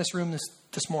than are in this room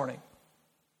this morning.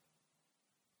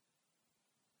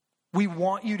 We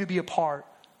want you to be a part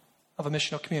of a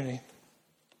missional community.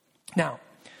 Now,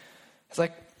 as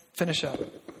I finish up,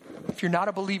 if you're not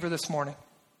a believer this morning,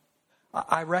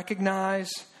 I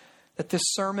recognize that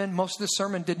most of this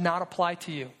sermon did not apply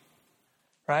to you,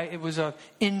 right? It was an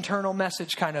internal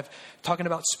message kind of talking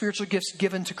about spiritual gifts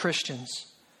given to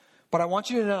Christians. But I want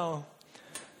you to know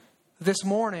this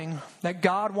morning that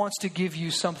God wants to give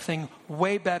you something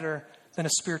way better than a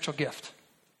spiritual gift.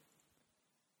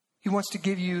 He wants to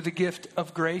give you the gift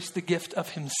of grace, the gift of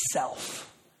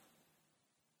himself.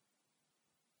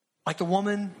 Like the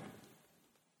woman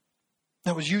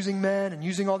that was using men and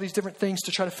using all these different things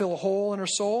to try to fill a hole in her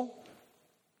soul.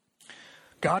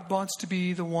 God wants to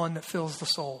be the one that fills the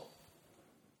soul.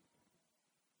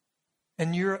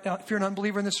 And if you're an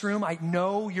unbeliever in this room, I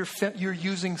know you're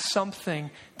using something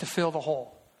to fill the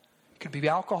hole. It could be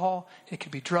alcohol. It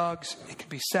could be drugs. It could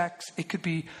be sex. It could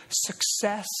be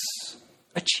success,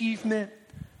 achievement,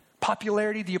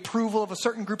 popularity, the approval of a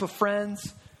certain group of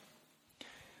friends.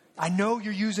 I know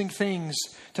you're using things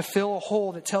to fill a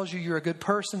hole that tells you you're a good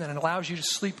person and it allows you to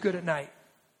sleep good at night.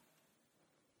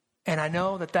 And I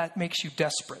know that makes you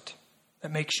desperate.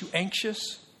 That makes you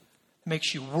anxious. It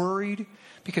makes you worried.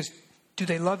 Because do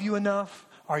they love you enough?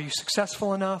 Are you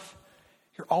successful enough?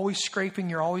 You're always scraping.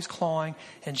 You're always clawing.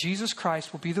 And Jesus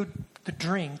Christ will be the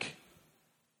drink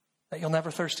that you'll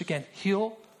never thirst again.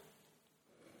 He'll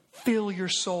fill your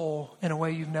soul in a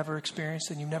way you've never experienced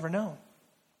and you've never known.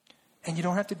 And you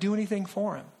don't have to do anything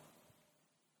for him.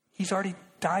 He's already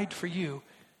died for you.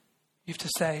 You have to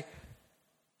say,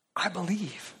 I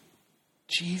believe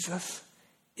Jesus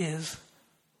is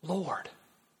Lord.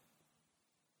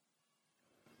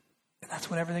 And that's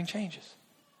when everything changes.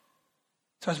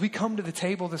 So as we come to the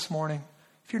table this morning,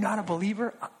 if you're not a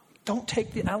believer, don't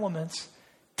take the elements.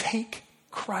 Take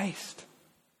Christ.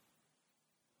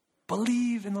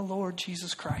 Believe in the Lord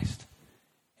Jesus Christ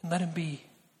and let him be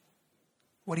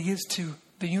what he is to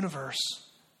the universe,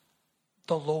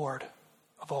 the Lord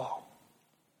of all.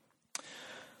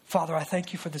 Father, I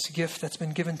thank you for this gift that's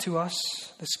been given to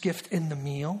us, this gift in the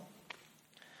meal.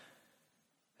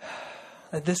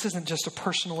 That this isn't just a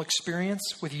personal experience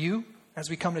with you as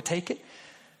we come to take it.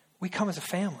 We come as a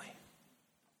family.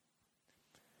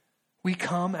 We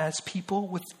come as people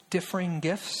with differing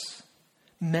gifts,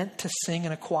 meant to sing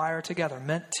in a choir together,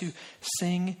 meant to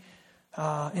sing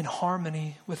in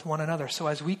harmony with one another. So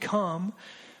as we come,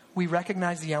 we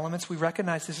recognize the elements. We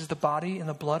recognize this is the body and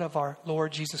the blood of our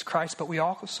Lord Jesus Christ. But we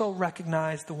also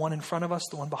recognize the one in front of us,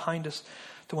 the one behind us,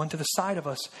 the one to the side of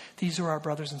us. These are our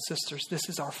brothers and sisters. This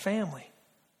is our family.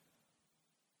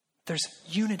 There's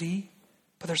unity,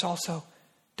 but there's also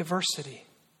diversity.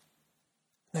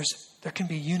 There can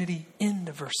be unity in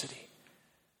diversity.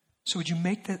 So would you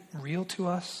make that real to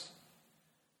us?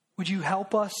 Would you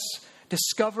help us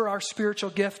discover our spiritual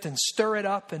gift and stir it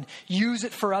up and use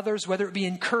it for others, whether it be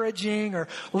encouraging or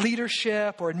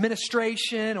leadership or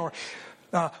administration or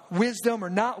wisdom or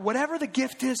not, whatever the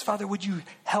gift is, Father, would you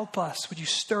help us? Would you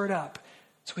stir it up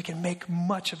so we can make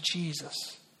much of Jesus?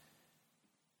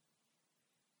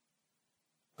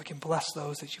 We can bless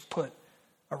those that you've put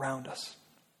around us.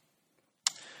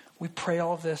 We pray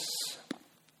all of this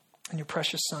in your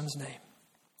precious Son's name.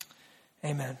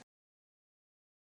 Amen.